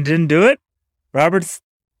race and didn't do it? Robert's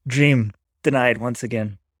dream denied once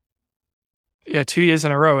again. Yeah, 2 years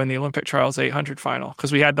in a row in the Olympic trials 800 final,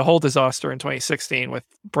 because we had the whole disaster in 2016 with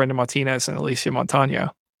Brenda Martinez and Alicia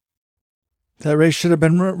Montano. That race should have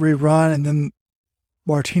been rerun, and then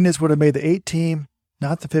Martinez would have made the 8 team,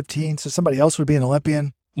 not the 15, so somebody else would be an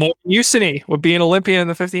Olympian. Morgan Ucini would be an Olympian in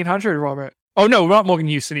the 1500, Robert. Oh, no, not Morgan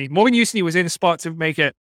Ucini. Morgan Ucini was in a spot to make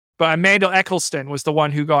it, but Amanda Eccleston was the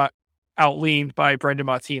one who got outleaned by Brenda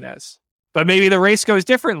Martinez. But maybe the race goes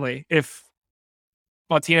differently if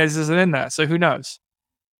Martinez isn't in there, so who knows?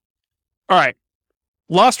 All right,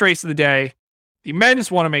 last race of the day. The men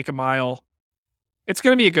just want to make a mile. It's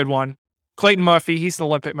going to be a good one. Clayton Murphy, he's an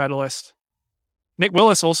Olympic medalist. Nick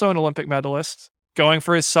Willis, also an Olympic medalist, going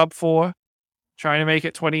for his sub-4, trying to make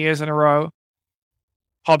it 20 years in a row.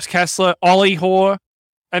 Hobbs Kessler, Ollie Hoare,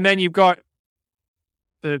 and then you've got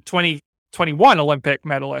the 2021 Olympic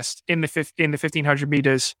medalist in the 1500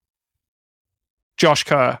 meters, Josh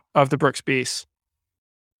Kerr of the Brooks Beast.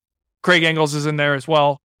 Craig Engels is in there as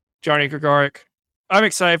well. Johnny Gregoric. I'm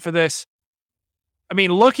excited for this. I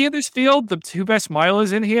mean, looking at this field, the 2 best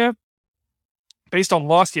milers in here, based on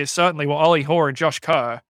last year, certainly were Ollie Hoare and Josh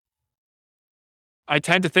Kerr. I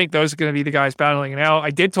tend to think those are going to be the guys battling it out.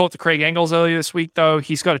 I did talk to Craig Engels earlier this week, though.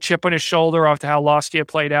 He's got a chip on his shoulder after how last year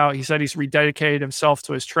played out. He said he's rededicated himself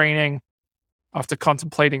to his training after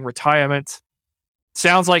contemplating retirement.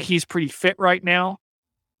 Sounds like he's pretty fit right now.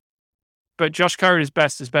 But Josh Kerr at his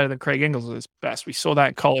best is better than Craig Engels at his best. We saw that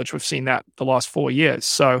in college. We've seen that the last 4 years.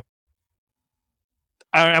 So,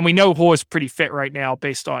 and we know Hoare's pretty fit right now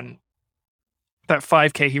based on that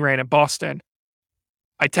 5K he ran in Boston.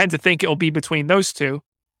 I tend to think it'll be between those two.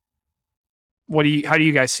 How do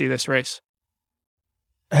you guys see this race?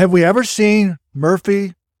 Have we ever seen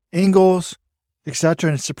Murphy, Engels,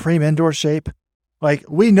 etc. in supreme indoor shape? Like,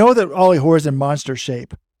 we know that Ollie Hoare is in monster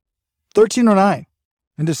shape. 13:09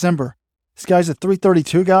 in December. This guy's a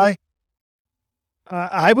 3:32 guy.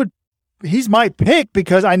 He's my pick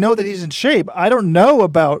because I know that he's in shape. I don't know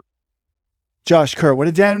about Josh Kerr. What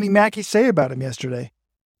did Danny Mackey say about him yesterday?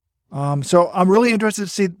 So I'm really interested to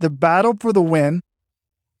see the battle for the win.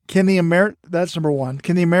 That's number one.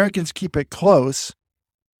 Can the Americans keep it close?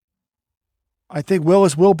 I think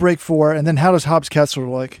Willis will break 4. And then how does Hobbs Kessler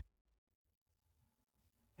look?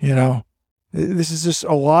 You know, this is just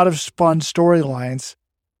a lot of fun storylines,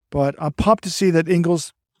 but I'm pumped to see that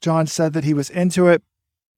Engels, John said that he was into it.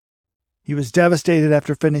 He was devastated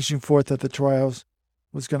after finishing 4th at the trials,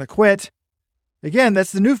 was going to quit. Again,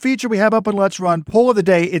 that's the new feature we have up on Let's Run, poll of the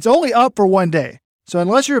day. It's only up for 1 day. So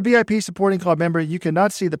unless you're a VIP supporting club member, you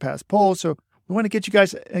cannot see the past polls. So we want to get you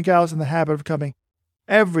guys and gals in the habit of coming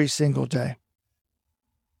every single day.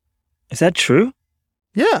 Is that true?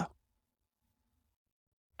 Yeah.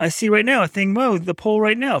 I see right now Athing Mu, the poll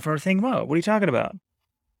right now for Athing Mu. What are you talking about?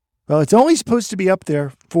 Well, it's only supposed to be up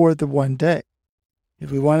there for the 1 day. If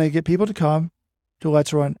we want to get people to come to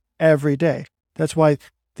Let's Run every day. That's why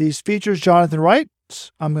these features Jonathan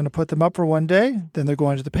writes, I'm going to put them up for 1 day, then they're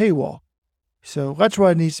going to the paywall. So Let's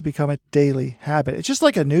Run needs to become a daily habit. It's just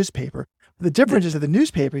like a newspaper. The difference is that the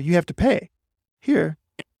newspaper, you have to pay. Here.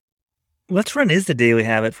 Let's Run is the daily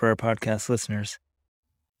habit for our podcast listeners.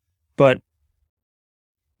 But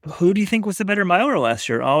who do you think was the better miler last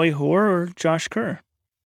year, Ollie Hoare or Josh Kerr?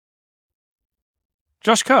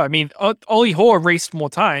 Josh Kerr. I mean, Ollie Hoare raced more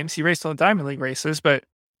times. He raced on the Diamond League races, but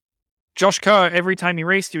Josh Kerr, every time he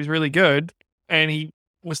raced, he was really good, and he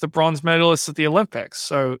was the bronze medalist at the Olympics.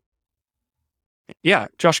 So, yeah,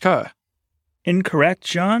 Josh Kerr. Incorrect,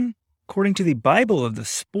 John. according to the Bible of the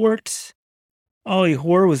sport, Ollie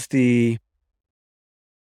Hoare was the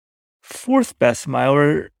 4th best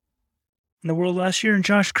miler in the world last year, and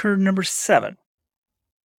Josh Kerr number 7.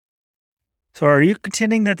 So are you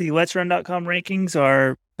contending that the Let'sRun.com rankings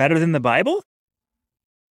are better than the Bible?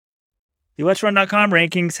 The Let'sRun.com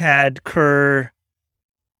rankings had Kerr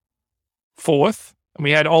 4th, and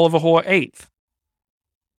we had Oliver Hoare 8th.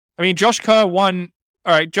 I mean, Josh Kerr won.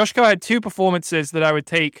 All right, Josh Kerr had 2 performances that I would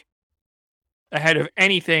take ahead of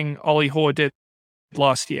anything Ollie Hoare did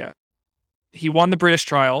last year. He won the British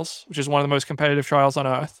Trials, which is one of the most competitive trials on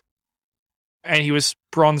earth, and he was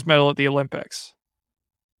bronze medal at the Olympics.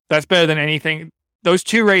 That's better than anything. Those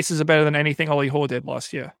 2 races are better than anything Ollie Hoare did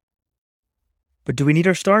last year. But do we need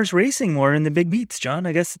our stars racing more in the big meets, John?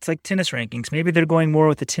 I guess it's like tennis rankings. Maybe they're going more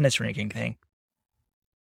with the tennis ranking thing.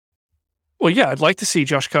 Well, yeah, I'd like to see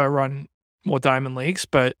Josh Kerr run more Diamond Leagues,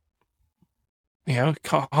 but,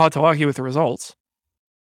 hard to argue with the results.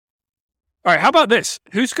 All right, how about this?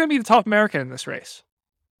 Who's going to be the top American in this race?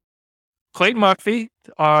 Clayton Murphy,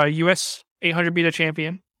 U.S. 800-meter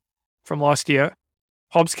champion from last year.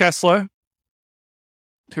 Hobbs Kessler,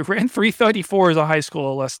 who ran 3:34 as a high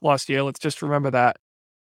schooler last year. Let's just remember that.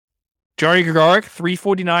 Johnny Gagarik,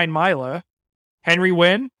 3:49 miler. Henry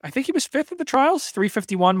Wynn, I think he was 5th at the trials,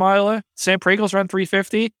 3:51 miler. Sam Pringles ran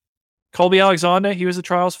 3:50. Colby Alexander, he was a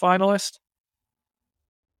trials finalist.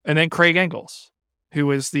 And then Craig Engels, who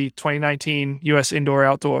was the 2019 U.S.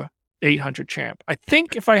 Indoor-Outdoor 800 champ. I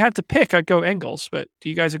think if I had to pick, I'd go Engels, but do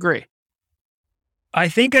you guys agree? I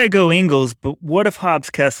think I go Engels, but what if Hobbs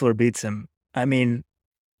Kessler beats him? I mean,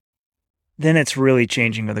 then it's really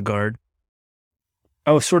changing of the guard.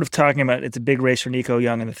 I was sort of talking about it's a big race for Nico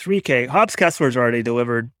Young in the 3K. Hobbs Kessler's already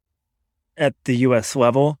delivered at the U.S.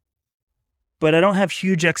 level, but I don't have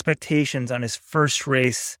huge expectations on his first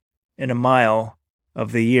race in a mile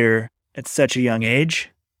of the year at such a young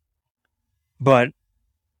age. But,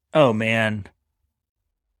 oh man,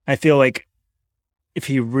 I feel like if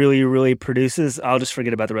he really, really produces, I'll just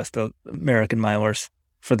forget about the rest of the American milers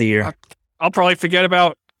for the year. I'll probably forget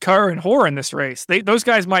about Kerr and Hoare in this race. Those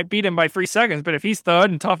guys might beat him by 3 seconds, but if he's 3rd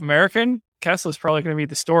and top American, Kessler's probably going to be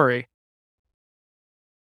the story.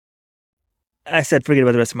 I said forget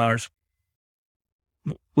about the rest of milers,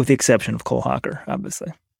 with the exception of Cole Hawker,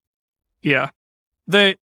 obviously. Yeah.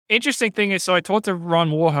 The interesting thing is, so I talked to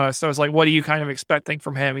Ron Warhurst. I was like, what are you kind of expecting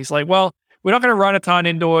from him? He's like, well, we're not going to run a ton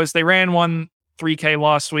indoors. They ran one 3K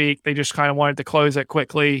last week. They just kind of wanted to close it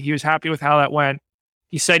quickly. He was happy with how that went.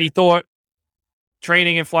 He said he thought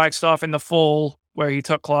training in Flagstaff in the fall, where he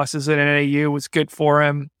took classes at NAU, was good for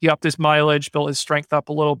him. He upped his mileage, built his strength up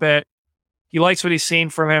a little bit. He likes what he's seen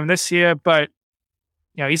from him this year, but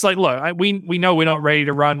he's like, look, we know we're not ready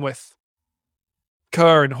to run with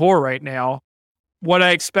Kerr and Hoare right now. What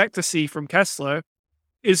I expect to see from Kessler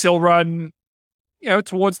is he'll run,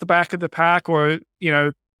 towards the back of the pack or,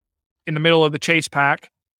 in the middle of the chase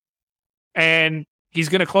pack. And he's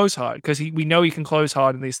going to close hard because we know he can close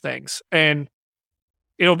hard in these things. And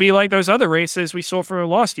it'll be like those other races we saw from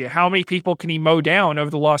last year. How many people can he mow down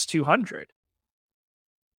over the last 200?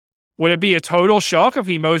 Would it be a total shock if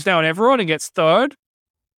he mows down everyone and gets 3rd?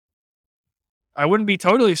 I wouldn't be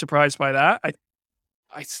totally surprised by that.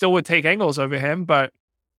 I still would take Engels over him, but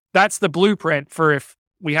that's the blueprint for if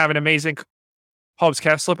we have an amazing Hobbs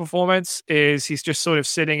Kessler performance, is he's just sort of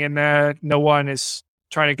sitting in there. No one is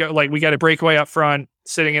trying to go, we got a breakaway up front,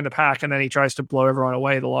 sitting in the pack, and then he tries to blow everyone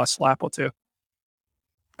away the last lap or two.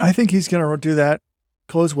 I think he's going to do that,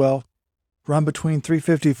 close well, run between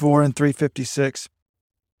 354 and 356.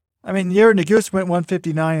 I mean, Yared Nuguse went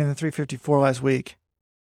 159 and 354 last week.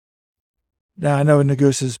 Now, I know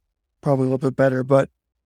Nuguse is probably a little bit better, but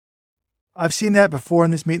I've seen that before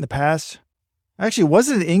in this meet in the past. Actually,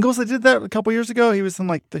 wasn't it Engels that did that a couple years ago? He was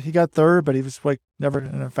he got 3rd, but he was never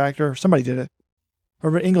in a factor. Somebody did it.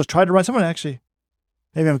 Or Engels tried to run. Someone actually,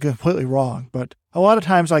 maybe I'm completely wrong, but a lot of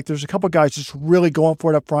times, there's a couple guys just really going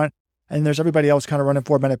for it up front, and there's everybody else kind of running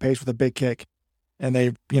 4-minute pace with a big kick, and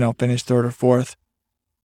they, finish 3rd or 4th.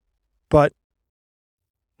 But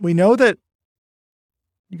we know that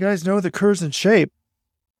you guys know that Kerr's in shape.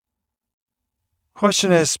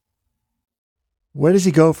 Question is, where does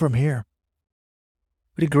he go from here?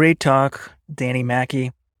 What a great talk, Danny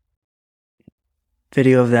Mackey.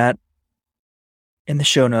 Video of that in the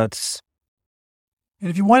show notes. And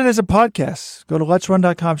if you want it as a podcast, go to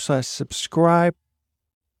letsrun.com/subscribe.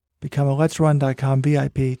 Become a letsrun.com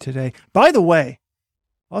VIP today. By the way,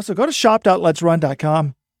 also go to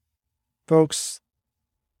shop.letsrun.com. Folks,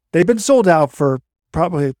 they've been sold out for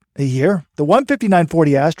probably a year. The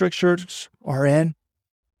 159.40 asterisk shirts are in.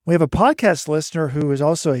 We have a podcast listener who is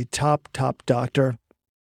also a top doctor.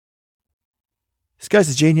 This guy's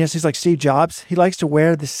a genius. He's like Steve Jobs. He likes to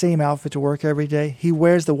wear the same outfit to work every day. He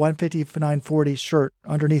wears the 159.40 shirt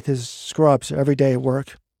underneath his scrubs every day at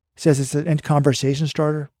work. He says it's a conversation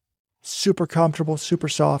starter. Super comfortable, super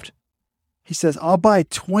soft. He says, I'll buy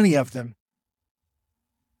 20 of them.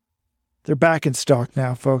 They're back in stock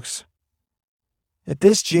now, folks. If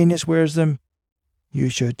this genius wears them, you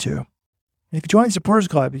should too. And if you join the Supporters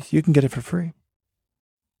Club, you can get it for free.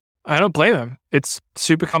 I don't blame him. It's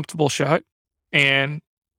super comfortable shirt and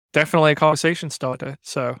definitely a conversation starter.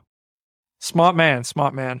 So smart man.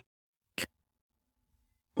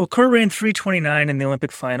 Well, Kerr ran 3:29 in the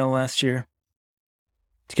Olympic final last year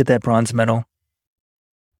to get that bronze medal.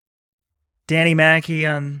 Danny Mackey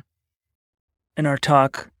in our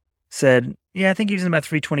talk said, yeah, I think he's in about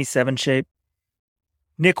 3:27 shape.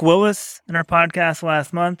 Nick Willis in our podcast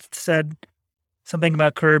last month said something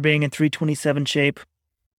about Kerr being in 3:27 shape.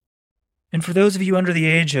 And for those of you under the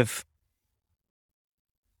age of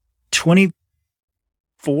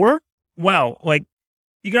 24, wow, like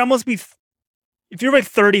you can almost be, if you're like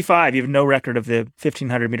 35, you have no record of the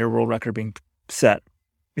 1,500-meter world record being set.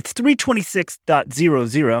 It's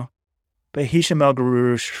 3:26.00 by Hisham El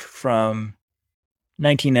Garouche from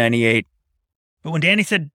 1998. But when Danny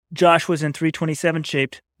said Josh was in 3:27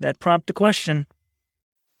 shaped, that prompted a question.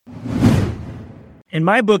 In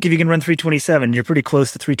my book, if you can run 3:27, you're pretty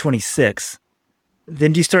close to 3:26.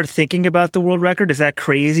 Then do you start thinking about the world record? Is that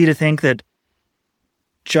crazy to think that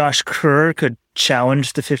Josh Kerr could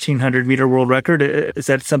challenge the 1,500-meter world record? Is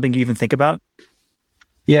that something you even think about?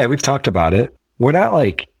 Yeah, we've talked about it. We're not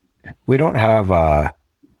like, we don't have,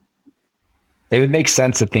 it would make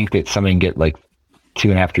sense to think that someone can get like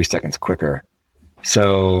 2.5, 3 seconds quicker.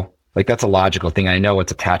 So like, that's a logical thing. I know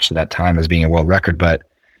what's attached to that time as being a world record, but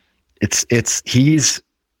he's,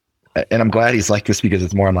 and I'm glad he's like this because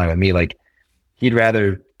it's more in line with me. Like, he'd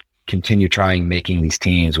rather continue trying making these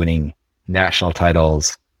teams, winning national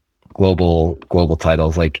titles, global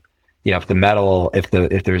titles. Like, you know, if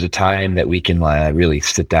there's a time that we can really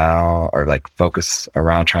sit down or like focus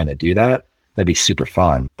around trying to do that, that'd be super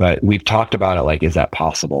fun. But we've talked about it. Like, is that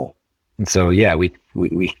possible? And so, yeah,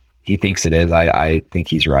 he thinks it is. I think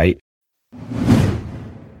he's right.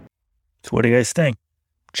 So what do you guys think?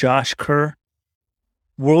 Josh Kerr,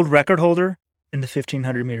 world record holder in the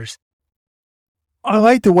 1,500 meters. I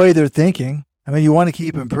like the way they're thinking. I mean, you want to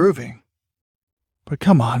keep improving. But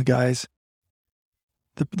come on, guys.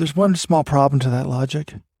 There's one small problem to that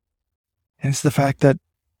logic. And it's the fact that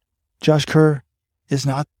Josh Kerr is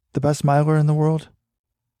not the best miler in the world.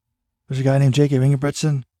 There's a guy named Jacob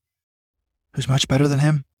Ingebrigtsen who's much better than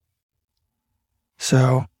him.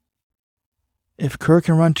 So, if Kerr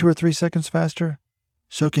can run 2 or 3 seconds faster,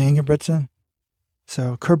 so can Ingebrigtsen.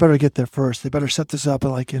 So, Kerr better get there first. They better set this up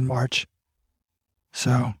like in March.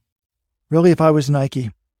 So, really, if I was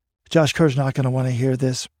Nike, Josh Kerr's not going to want to hear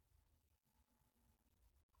this.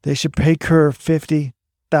 They should pay Kerr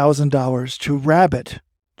 $50,000 to rabbit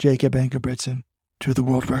Jacob Ingebrigtsen to the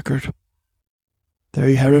world record. There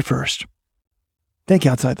you have it first. Think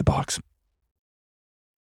outside the box.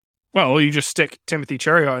 Well, you just stick Timothy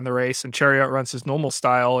Cheruiyot in the race, and Cheruiyot runs his normal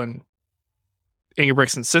style, and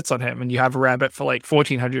Ingebrigtsen sits on him, and you have a rabbit for like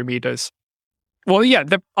 1,400 meters. Well, yeah,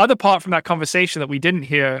 the other part from that conversation that we didn't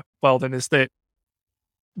hear, Weldon, is that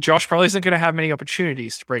Josh probably isn't going to have many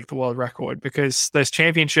opportunities to break the world record because there's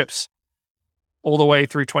championships all the way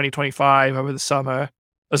through 2025 over the summer.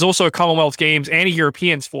 There's also a Commonwealth Games and a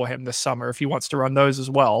Europeans for him this summer if he wants to run those as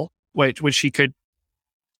well, which he could.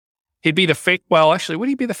 He'd be the well, actually, would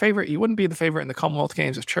he be the favorite? He wouldn't be the favorite in the Commonwealth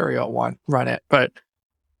Games if Cheruiyot run it, but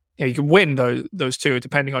you know, you could win those two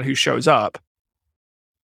depending on who shows up.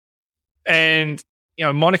 And you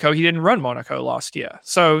know, Monaco, he didn't run Monaco last year,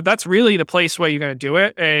 so that's really the place where you're going to do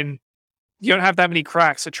it. And you don't have that many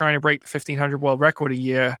cracks at trying to break the 1,500 world record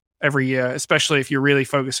every year, especially if you're really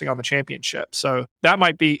focusing on the championship. So that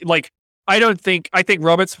might be like, I think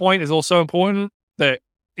Robert's point is also important that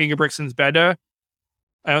Ingebrigtsen's better.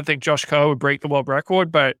 I don't think Josh Kerr would break the world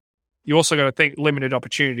record, but you also got to think limited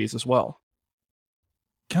opportunities as well.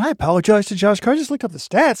 Can I apologize to Josh Kerr? Just look up the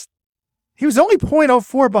stats. He was only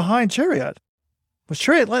 0.04 behind Cheruiyot. Was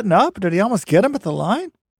Cheruiyot letting up? Did he almost get him at the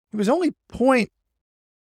line? He was only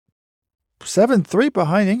 0.73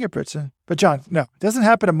 behind Ingebrigtsen. But John, no, it doesn't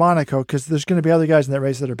happen in Monaco because there's going to be other guys in that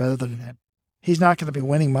race that are better than him. He's not going to be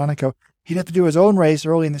winning Monaco. He'd have to do his own race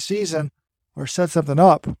early in the season or set something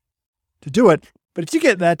up to do it. But if you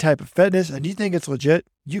get that type of fitness and you think it's legit,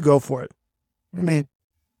 you go for it. I mean,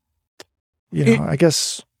 I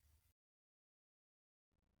guess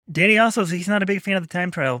Danny also, he's not a big fan of the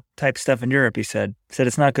time trial type stuff in Europe, he said. He said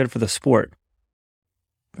it's not good for the sport.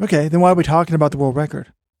 Okay, then why are we talking about the world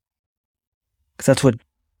record? Because that's what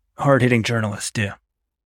hard-hitting journalists do.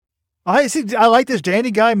 I see. I like this Danny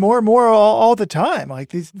guy more and more all the time. Like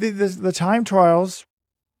the time trials,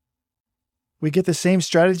 we get the same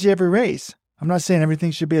strategy every race. I'm not saying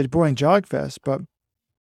everything should be a boring jog fest, but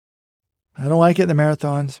I don't like it in the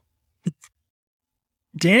marathons.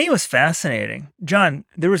 Danny was fascinating. John,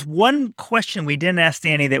 there was one question we didn't ask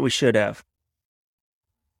Danny that we should have.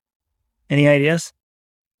 Any ideas?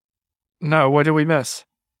 No, what did we miss?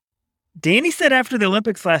 Danny said after the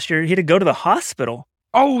Olympics last year, he had to go to the hospital.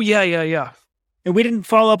 Oh, yeah. And we didn't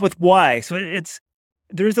follow up with why. So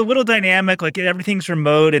there's a little dynamic, like everything's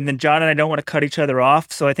remote, and then John and I don't want to cut each other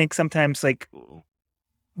off. So I think sometimes like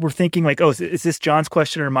we're thinking like, oh, is this John's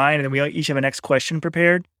question or mine? And then we each have a next question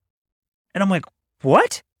prepared. And I'm like,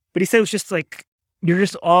 what? But he said it was just like, you're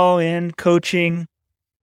just all in coaching.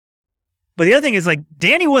 But the other thing is like,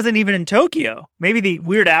 Danny wasn't even in Tokyo. Maybe the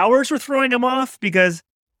weird hours were throwing him off because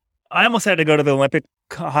I almost had to go to the Olympic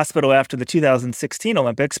hospital after the 2016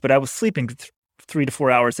 Olympics, but I was sleeping 3 to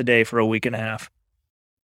 4 hours a day for a week and a half.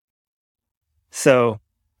 So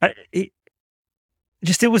it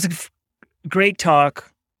was a great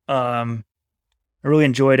talk. I really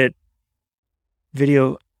enjoyed it.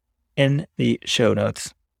 Video in the show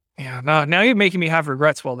notes. Yeah, no, now you're making me have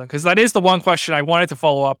regrets, Weldon, because that is the one question I wanted to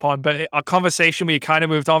follow up on, but a conversation we kind of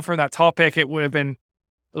moved on from that topic, it would have been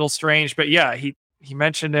a little strange. But yeah, he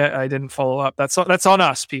mentioned it. I didn't follow up. That's on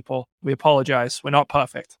us, people. We apologize. We're not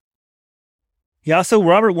perfect. Yeah, also,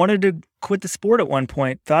 Robert wanted to quit the sport at one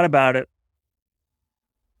point, thought about it.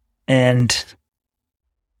 And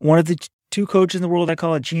one of the two coaches in the world I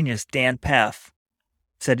call a genius, Dan Path,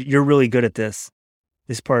 said, "You're really good at this.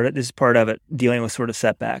 This is part of it, dealing with sort of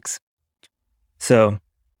setbacks." So,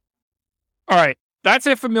 all right, that's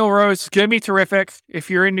it for Millrose. It's going to be terrific. If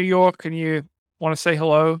you're in New York and you want to say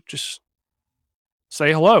hello, just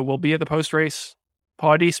say hello. We'll be at the post-race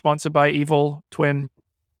party sponsored by Evil Twin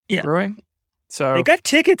Brewing. So they got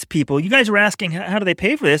tickets, people. You guys were asking, how do they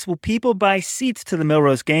pay for this? Well, people buy seats to the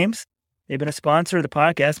Millrose games. They've been a sponsor of the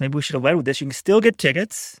podcast. Maybe we should have led with this. You can still get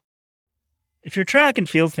tickets. If you're a track and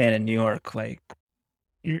field fan in New York,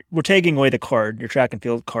 we're taking away the card, your track and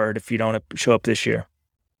field card, if you don't show up this year.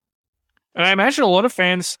 And I imagine a lot of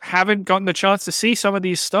fans haven't gotten the chance to see some of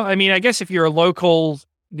these stuff. I mean, I guess if you're a local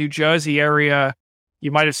New Jersey area,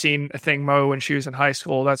 you might have seen Athing Mu when she was in high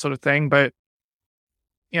school, that sort of thing. But,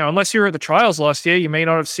 unless you were at the trials last year, you may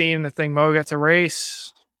not have seen Athing Mu get to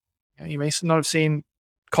race. You may not have seen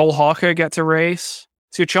Cole Hawker get to race.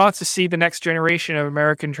 It's your chance to see the next generation of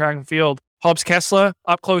American track and field. Hobbs Kessler,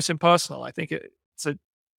 up close and personal. I think it's a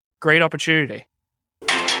great opportunity.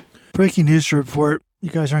 Breaking news to report. You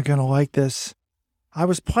guys aren't going to like this. I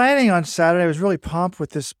was planning on Saturday. I was really pumped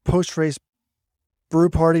with this post-race brew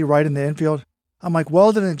party right in the infield. I'm like,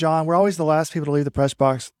 Weldon and John, we're always the last people to leave the press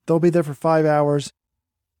box. They'll be there for 5 hours.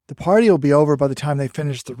 The party will be over by the time they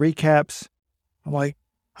finish the recaps. I'm like,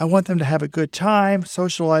 I want them to have a good time,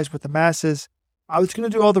 socialize with the masses. I was going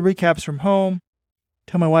to do all the recaps from home,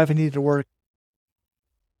 tell my wife I needed to work.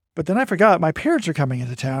 But then I forgot my parents are coming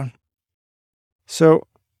into town. So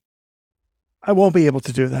I won't be able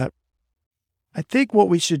to do that. I think what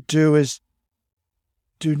we should do is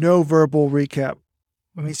do no verbal recap.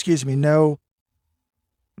 No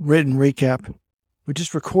written recap. We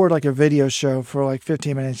just record like a video show for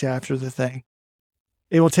 15 minutes after the thing.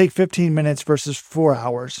 It will take 15 minutes versus 4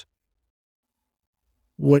 hours.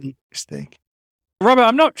 What do you guys think? Robert,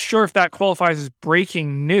 I'm not sure if that qualifies as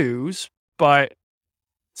breaking news, but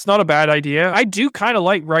it's not a bad idea. I do kind of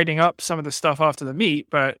like writing up some of the stuff after the meet,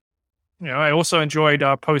 but I also enjoyed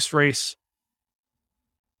post-race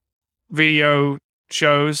video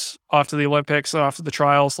shows after the Olympics, after the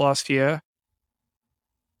trials last year.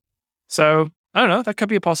 So, I don't know, that could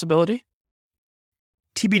be a possibility.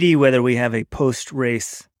 TBD whether we have a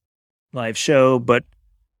post-race live show, but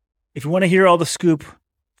if you want to hear all the scoop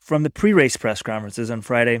from the pre-race press conferences on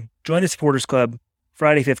Friday, join the Supporters Club.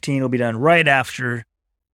 Friday 15 will be done right after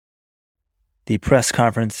the press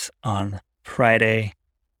conference on Friday.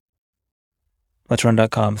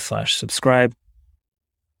 LetsRun.com/subscribe.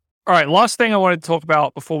 All right, last thing I wanted to talk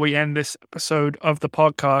about before we end this episode of the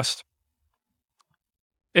podcast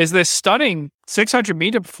is this stunning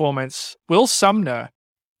 600-meter performance. Will Sumner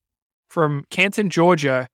from Canton,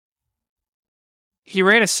 Georgia, he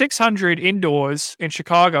ran a 600 indoors in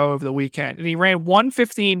Chicago over the weekend, and he ran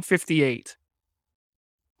 1:15:58.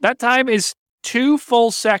 That time is 2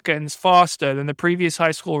 full seconds faster than the previous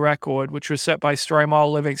high school record, which was set by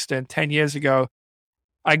Strymall Livingston 10 years ago.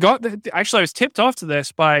 I was tipped off to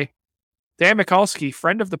this by Dan Mikulski,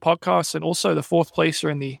 friend of the podcast and also the fourth placer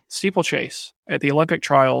in the steeplechase at the Olympic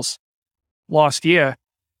trials last year.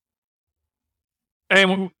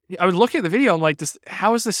 And I was looking at the video, I'm like,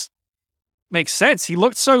 how does this make sense? He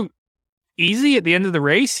looked so easy at the end of the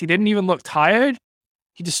race. He didn't even look tired.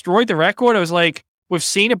 He destroyed the record. I was like, we've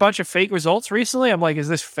seen a bunch of fake results recently. I'm like, is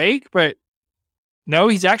this fake? But no,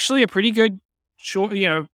 he's actually a pretty good short,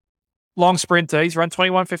 long sprinter. He's run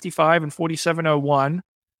 21:55 and 47:01.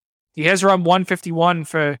 He has run 1:51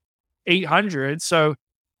 for 800. So,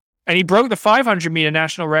 and he broke the 500 meter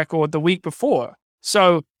national record the week before.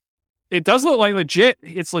 So it does look like legit.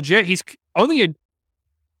 It's legit. He's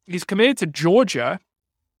committed to Georgia,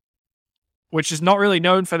 which is not really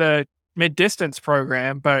known for the mid-distance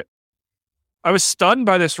program, but I was stunned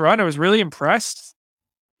by this run. I was really impressed.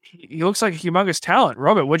 He looks like a humongous talent.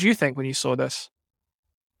 Robert, what did you think when you saw this?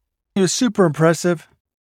 He was super impressive.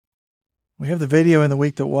 We have the video in the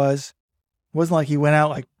week that was. It wasn't like he went out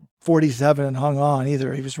like 47 and hung on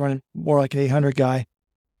either. He was running more like an 800 guy.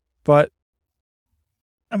 But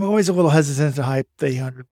I'm always a little hesitant to hype the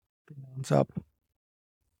 800 up.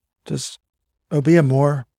 Just Obia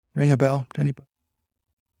Moore, ring a bell to anybody.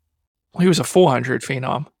 Well, he was a 400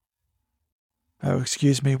 phenom. Oh,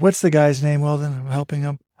 excuse me. What's the guy's name, Weldon? I'm helping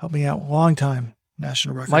him. Help me out. Long time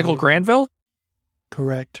national record. Michael Granville?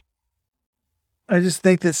 Correct. I just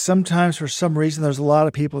think that sometimes, for some reason, there's a lot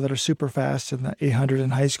of people that are super fast in the 800 in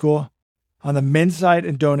high school on the men's side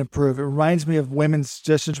and don't improve. It reminds me of women's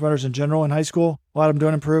distance runners in general in high school. A lot of them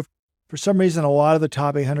don't improve. For some reason, a lot of the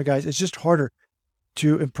top 800 guys, it's just harder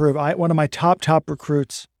to improve. One of my top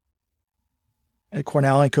recruits at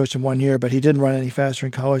Cornell, I coached him 1 year, but he didn't run any faster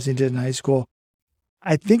in college than he did in high school.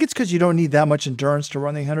 I think it's because you don't need that much endurance to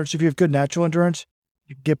run the 800. So if you have good natural endurance,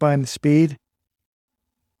 you can get by in the speed.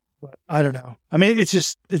 But I don't know. I mean,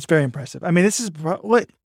 it's very impressive. I mean,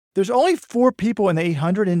 there's only 4 people in the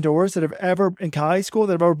 800 indoors that have ever, in high school,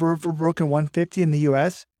 that have ever broken 150 in the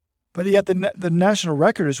U.S. But yet the national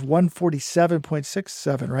record is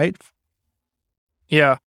 147.67, right?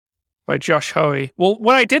 Yeah, by Josh Hoey. Well,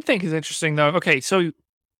 what I did think is interesting, though, okay, so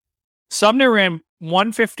Sumner ran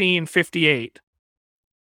 1:15:58.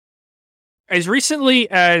 As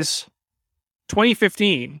recently as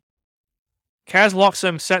 2015, Kaz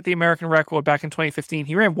Loxam set the American record back in 2015.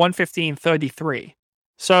 He ran 1:15:33.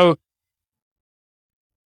 So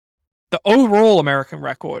the overall American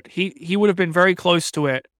record, he would have been very close to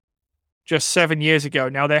it just 7 years ago.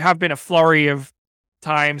 Now, there have been a flurry of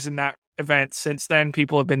times in that event since then.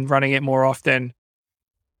 People have been running it more often.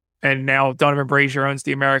 And now Donovan Brazier owns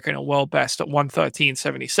the American and world best at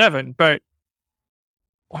 1:13:77. But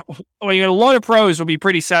a lot of pros will be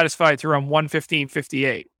pretty satisfied to run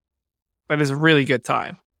 1:15:58. That is a really good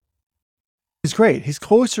time. He's great. He's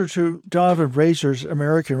closer to Donovan Brazier's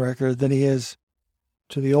American record than he is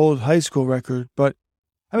to the old high school record. But,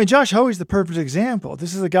 I mean, Josh Hoey's the perfect example.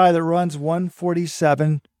 This is a guy that runs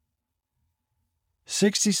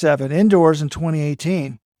 1:47:67 indoors in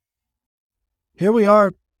 2018. Here we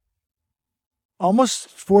are almost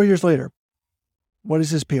 4 years later. What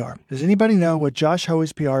is his PR? Does anybody know what Josh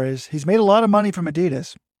Hoey's PR is? He's made a lot of money from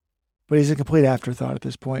Adidas, but he's a complete afterthought at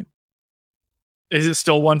this point. Is it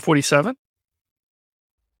still 1:47?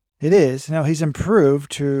 It is. Now he's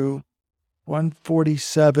improved to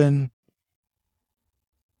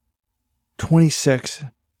 1:47:26.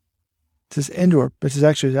 This is indoor. This is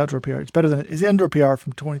actually his outdoor PR. It's better than his indoor PR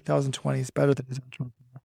from 2020. It's better than his outdoor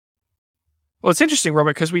PR. Well, it's interesting,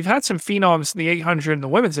 Robert, because we've had some phenoms in the 800 and the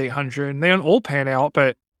women's 800, and they don't all pan out,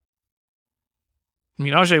 but I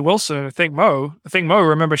mean, Ajay Wilson, I think Mo,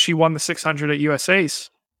 remember she won the 600 at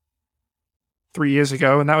USA's 3 years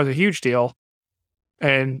ago, and that was a huge deal.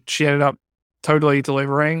 And she ended up totally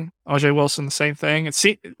delivering. Ajay Wilson, the same thing. I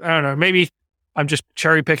don't know, maybe I'm just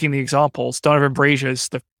cherry picking the examples. Donovan Brazier's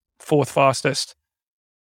the 4th fastest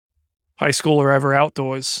high schooler ever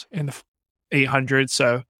outdoors in the 800,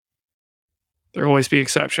 so there'll always be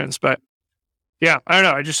exceptions. But yeah, I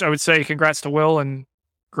don't know. I would say congrats to Will and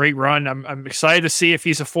great run. I'm excited to see if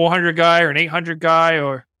he's a 400 guy or an 800 guy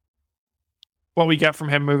or what we get from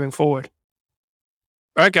him moving forward.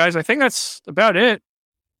 All right, guys, I think that's about it.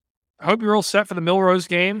 I hope you're all set for the Millrose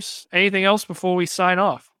games. Anything else before we sign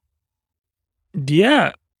off?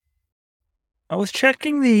 Yeah. I was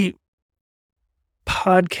checking the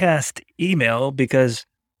podcast email because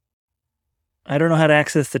I don't know how to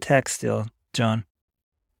access the text still, John.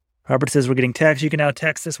 Robert says we're getting text. You can now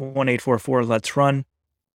text us 1-844-LETS-RUN.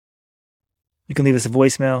 You can leave us a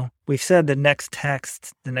voicemail. We've said the next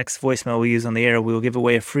voicemail we use on the air, we will give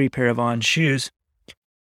away a free pair of On shoes.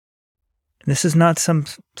 This is not some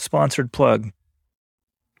sponsored plug.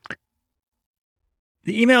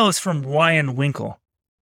 The email is from Ryan Winkle.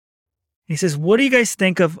 He says, what do you guys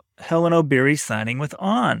think of Hellen Obiri signing with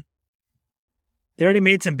On? They already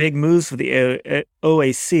made some big moves with the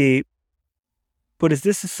OAC, but is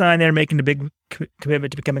this a sign they're making a big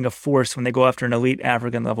commitment to becoming a force when they go after an elite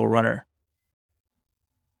African-level runner?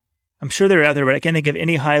 I'm sure they're out there, but I can't think of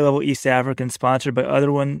any high-level East African sponsored by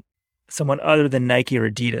someone other than Nike or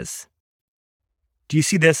Adidas. Do you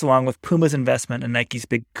see this along with Puma's investment and Nike's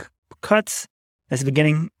big cuts as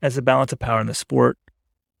a balance of power in the sport?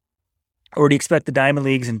 Or do you expect the Diamond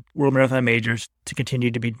Leagues and World Marathon Majors to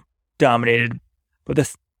continue to be dominated with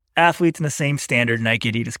the athletes in the same standard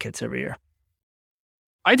Nike Adidas kits every year?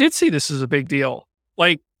 I did see this as a big deal.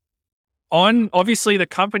 Like, obviously the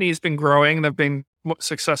company has been growing. They've been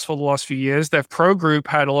successful the last few years. Their pro group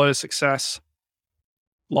had a lot of success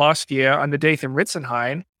last year under Dathan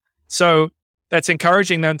Ritzenhein. So that's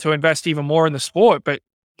encouraging them to invest even more in the sport. But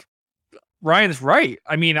Ryan's right.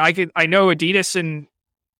 I mean, I know Adidas and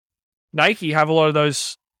Nike have a lot of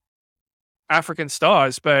those African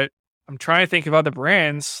stars, but I'm trying to think of other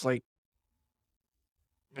brands. Like,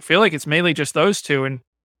 I feel like it's mainly just those two. And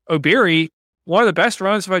Obiri, one of the best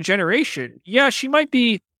runners of our generation. Yeah, she might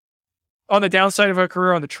be on the downside of her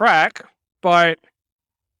career on the track, but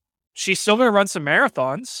she's still going to run some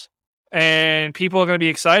marathons, and people are going to be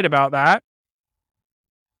excited about that.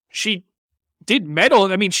 She did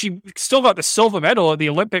medal. I mean, she still got the silver medal at the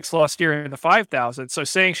Olympics last year in the 5,000. So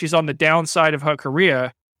saying she's on the downside of her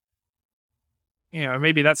career,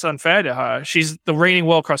 maybe that's unfair to her. She's the reigning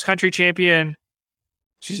world cross country champion.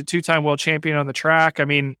 She's a 2-time world champion on the track. I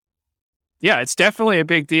mean, yeah, it's definitely a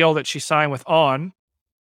big deal that she signed with On.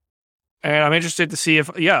 And I'm interested to see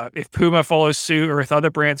if Puma follows suit, or if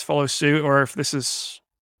other brands follow suit, or if this is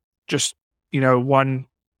just, one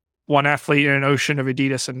athlete in an ocean of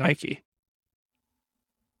Adidas and Nike.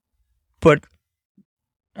 But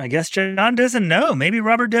I guess John doesn't know. Maybe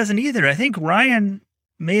Robert doesn't either. I think Ryan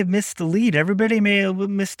may have missed the lead. Everybody may have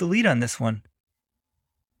missed the lead on this one.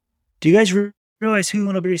 Do you guys realize who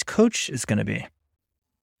Hellen Obiri's coach is going to be?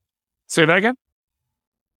 Say that again?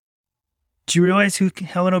 Do you realize who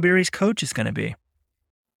Hellen Obiri's coach is going to be?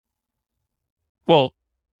 Well,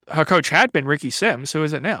 her coach had been Ricky Sims. Who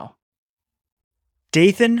is it now?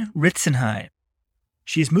 Dathan Ritzenhein.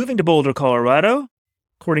 She's moving to Boulder, Colorado,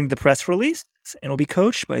 according to the press release, and will be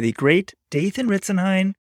coached by the great Dathan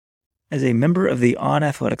Ritzenhein as a member of the On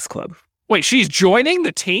Athletics Club. Wait, she's joining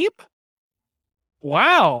the team?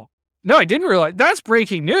 Wow. No, I didn't realize. That's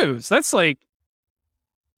breaking news. That's like,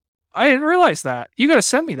 I didn't realize that. You got to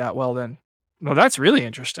send me that, well, then. No, that's really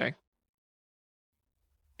interesting.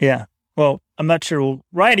 Yeah. Well, I'm not sure. Well,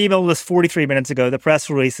 Ryan emailed us 43 minutes ago. The press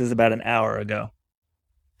release is about an hour ago.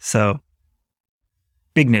 So,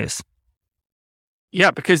 big news.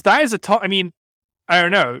 Yeah, because that is I mean, I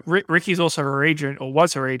don't know. Ricky's also her agent, or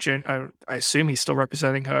was her agent. I assume he's still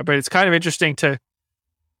representing her. But it's kind of interesting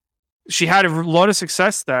she had a lot of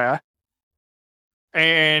success there.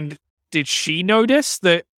 And did she notice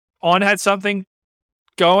that On had something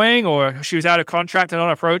going, or she was out of contract and On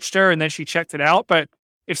approached her and then she checked it out? But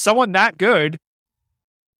if someone that good,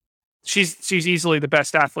 she's easily the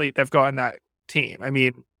best athlete they've got in that team. I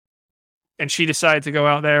mean, and she decided to go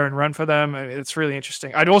out there and run for them. I mean, it's really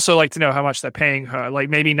interesting. I'd also like to know how much they're paying her. Like,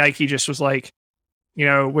 maybe Nike just was like,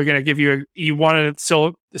 we're going to give you wanted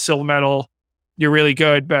the silver medal. You're really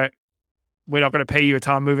good, but we're not going to pay you a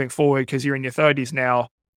ton moving forward because you're in your 30s now.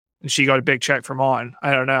 And she got a big check from On.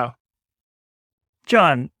 I don't know.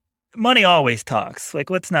 John, money always talks. Like,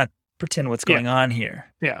 let's not pretend what's going on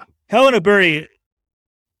here. Yeah. Hellen Obiri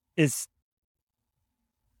is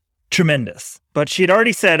tremendous, but she had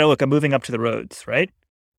already said, oh, look, I'm moving up to the roads, right?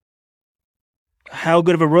 How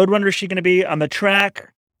good of a road runner is she going to be on the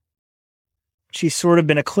track? She's sort of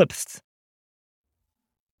been eclipsed.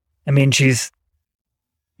 I mean, she's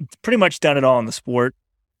pretty much done it all in the sport,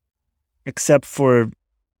 except for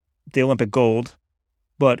the Olympic gold.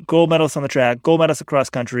 But gold medals on the track, gold medals across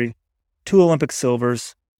country, 2 Olympic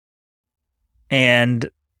silvers. And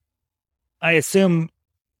I assume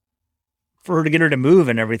for her to get her to move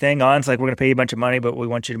and everything, On's like, we're going to pay you a bunch of money, but we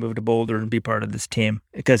want you to move to Boulder and be part of this team.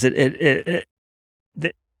 Because On's a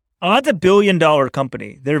 $1 billion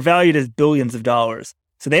company. They're valued as billions of dollars.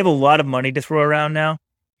 So they have a lot of money to throw around now.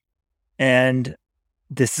 And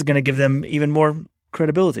this is going to give them even more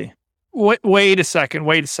credibility. Wait a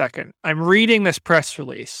second. I'm reading this press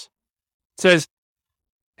release. It says,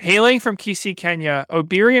 hailing from Kisii, Kenya,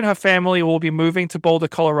 Obiri and her family will be moving to Boulder,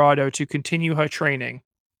 Colorado to continue her training.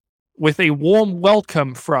 with a warm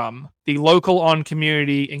welcome from the local On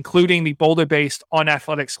community, including the Boulder-based On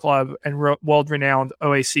Athletics Club and world-renowned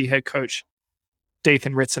OAC head coach,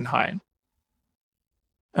 Dathan Ritzenheim.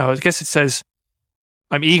 I guess it says,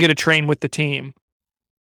 I'm eager to train with the team.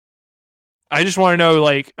 I just want to know,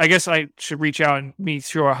 I guess I should reach out and meet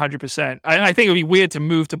sure 100%. I think it would be weird to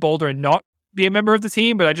move to Boulder and not be a member of the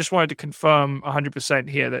team, but I just wanted to confirm 100%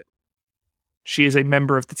 here that she is a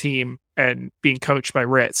member of the team and being coached by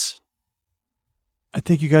Ritz. I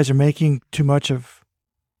think you guys are making too much of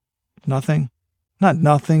nothing. Not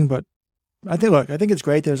nothing, but I think it's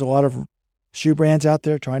great. There's a lot of shoe brands out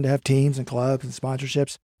there trying to have teams and clubs and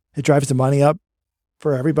sponsorships. It drives the money up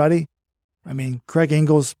for everybody. I mean, Craig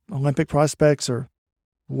Ingles' Olympic prospects are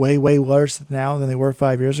way, way worse now than they were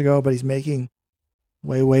 5 years ago, but he's making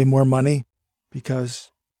way, way more money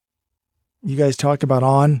because you guys talked about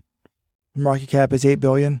On. The market cap is $8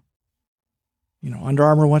 billion. Under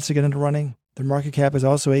Armour wants to get into running. Their market cap is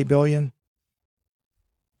also $8 billion.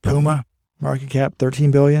 Puma, market cap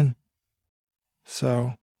 $13 billion.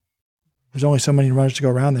 So there's only so many runners to go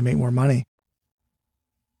around. They make more money.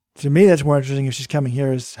 To me, that's more interesting if she's coming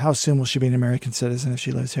here is how soon will she be an American citizen if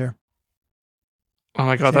she lives here? Oh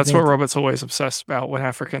my God, that's what Robert's always obsessed about when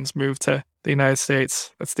Africans move to the United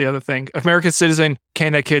States. That's the other thing. American citizen,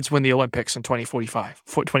 can their kids win the Olympics in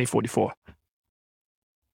 2044?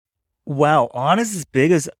 Wow, On is as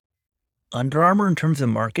big as Under Armour in terms of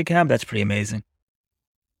market cap? That's pretty amazing.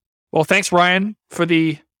 Well, thanks, Ryan, for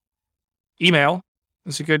the email. It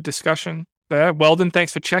was a good discussion there. Weldon,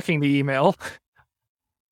 thanks for checking the email.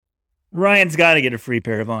 Ryan's got to get a free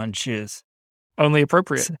pair of On shoes. Only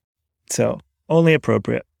appropriate. So, only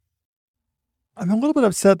appropriate. I'm a little bit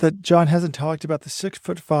upset that John hasn't talked about the 6'5",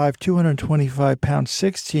 225-pound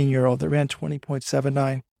 16-year-old that ran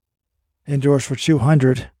 20.79 indoors for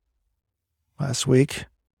 200 last week.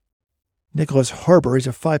 Nicholas Harber, he's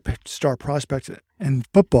a 5-star prospect in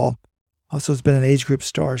football. Also has been an age group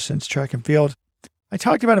star since track and field. I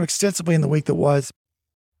talked about him extensively in the week that was.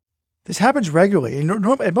 This happens regularly.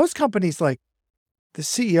 And most companies, the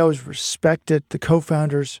CEOs respect it, the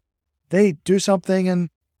co-founders, they do something and,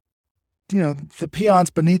 the peons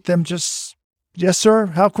beneath them just, yes, sir,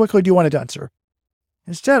 how quickly do you want it done, sir?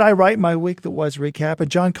 Instead, I write my week that was recap and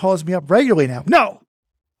John calls me up regularly now. No,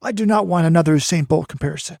 I do not want another Usain Bolt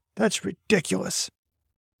comparison. That's ridiculous.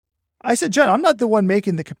 I said, John, I'm not the one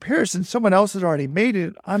making the comparison. Someone else has already made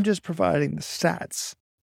it. I'm just providing the stats.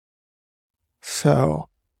 So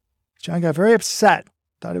John got very upset.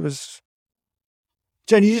 Thought it was...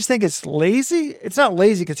 John, you just think it's lazy? It's not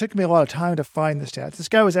lazy because it took me a lot of time to find the stats. This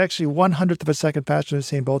guy was actually 1/100th of a second faster than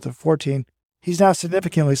Usain Bolt at 14. He's now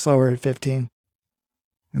significantly slower at 15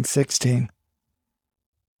 and 16.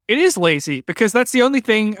 It is lazy because that's the only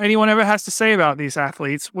thing anyone ever has to say about these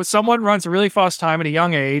athletes. When someone runs a really fast time at a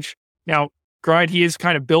young age, now, granted, he is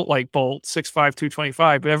kind of built like Bolt, 6'5",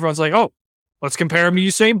 225, but everyone's like, oh, let's compare him to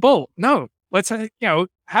Usain Bolt. No, let's have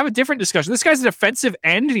a different discussion. This guy's a defensive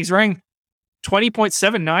end and he's running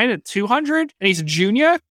 20.79 at 200 and he's a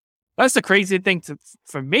junior. That's the crazy thing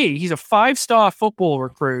for me. He's a 5-star football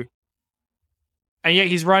recruit. And yet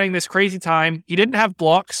he's running this crazy time. He didn't have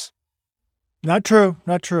blocks. Not true.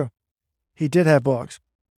 He did have blocks.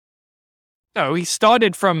 No, he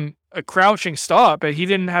started from a crouching start, but he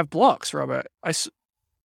didn't have blocks, Robert. What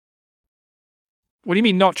do you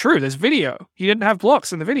mean not true? There's video. He didn't have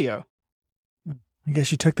blocks in the video. I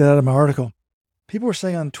guess you took that out of my article. People were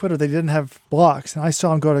saying on Twitter they didn't have blocks, and I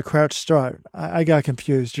saw him go to crouch start. I got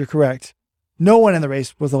confused. You're correct. No one in the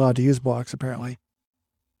race was allowed to use blocks, apparently.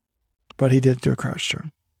 But he did do a crouch start.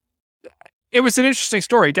 It was an interesting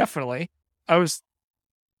story, definitely. I was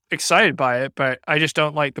excited by it, but I just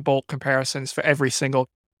don't like the Bolt comparisons for every single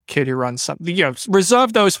kid who runs something.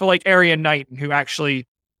 Reserve those for Arian Knighton, who actually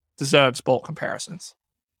deserves Bolt comparisons.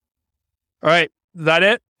 All right, is that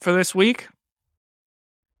it for this week?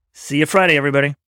 See you Friday, everybody.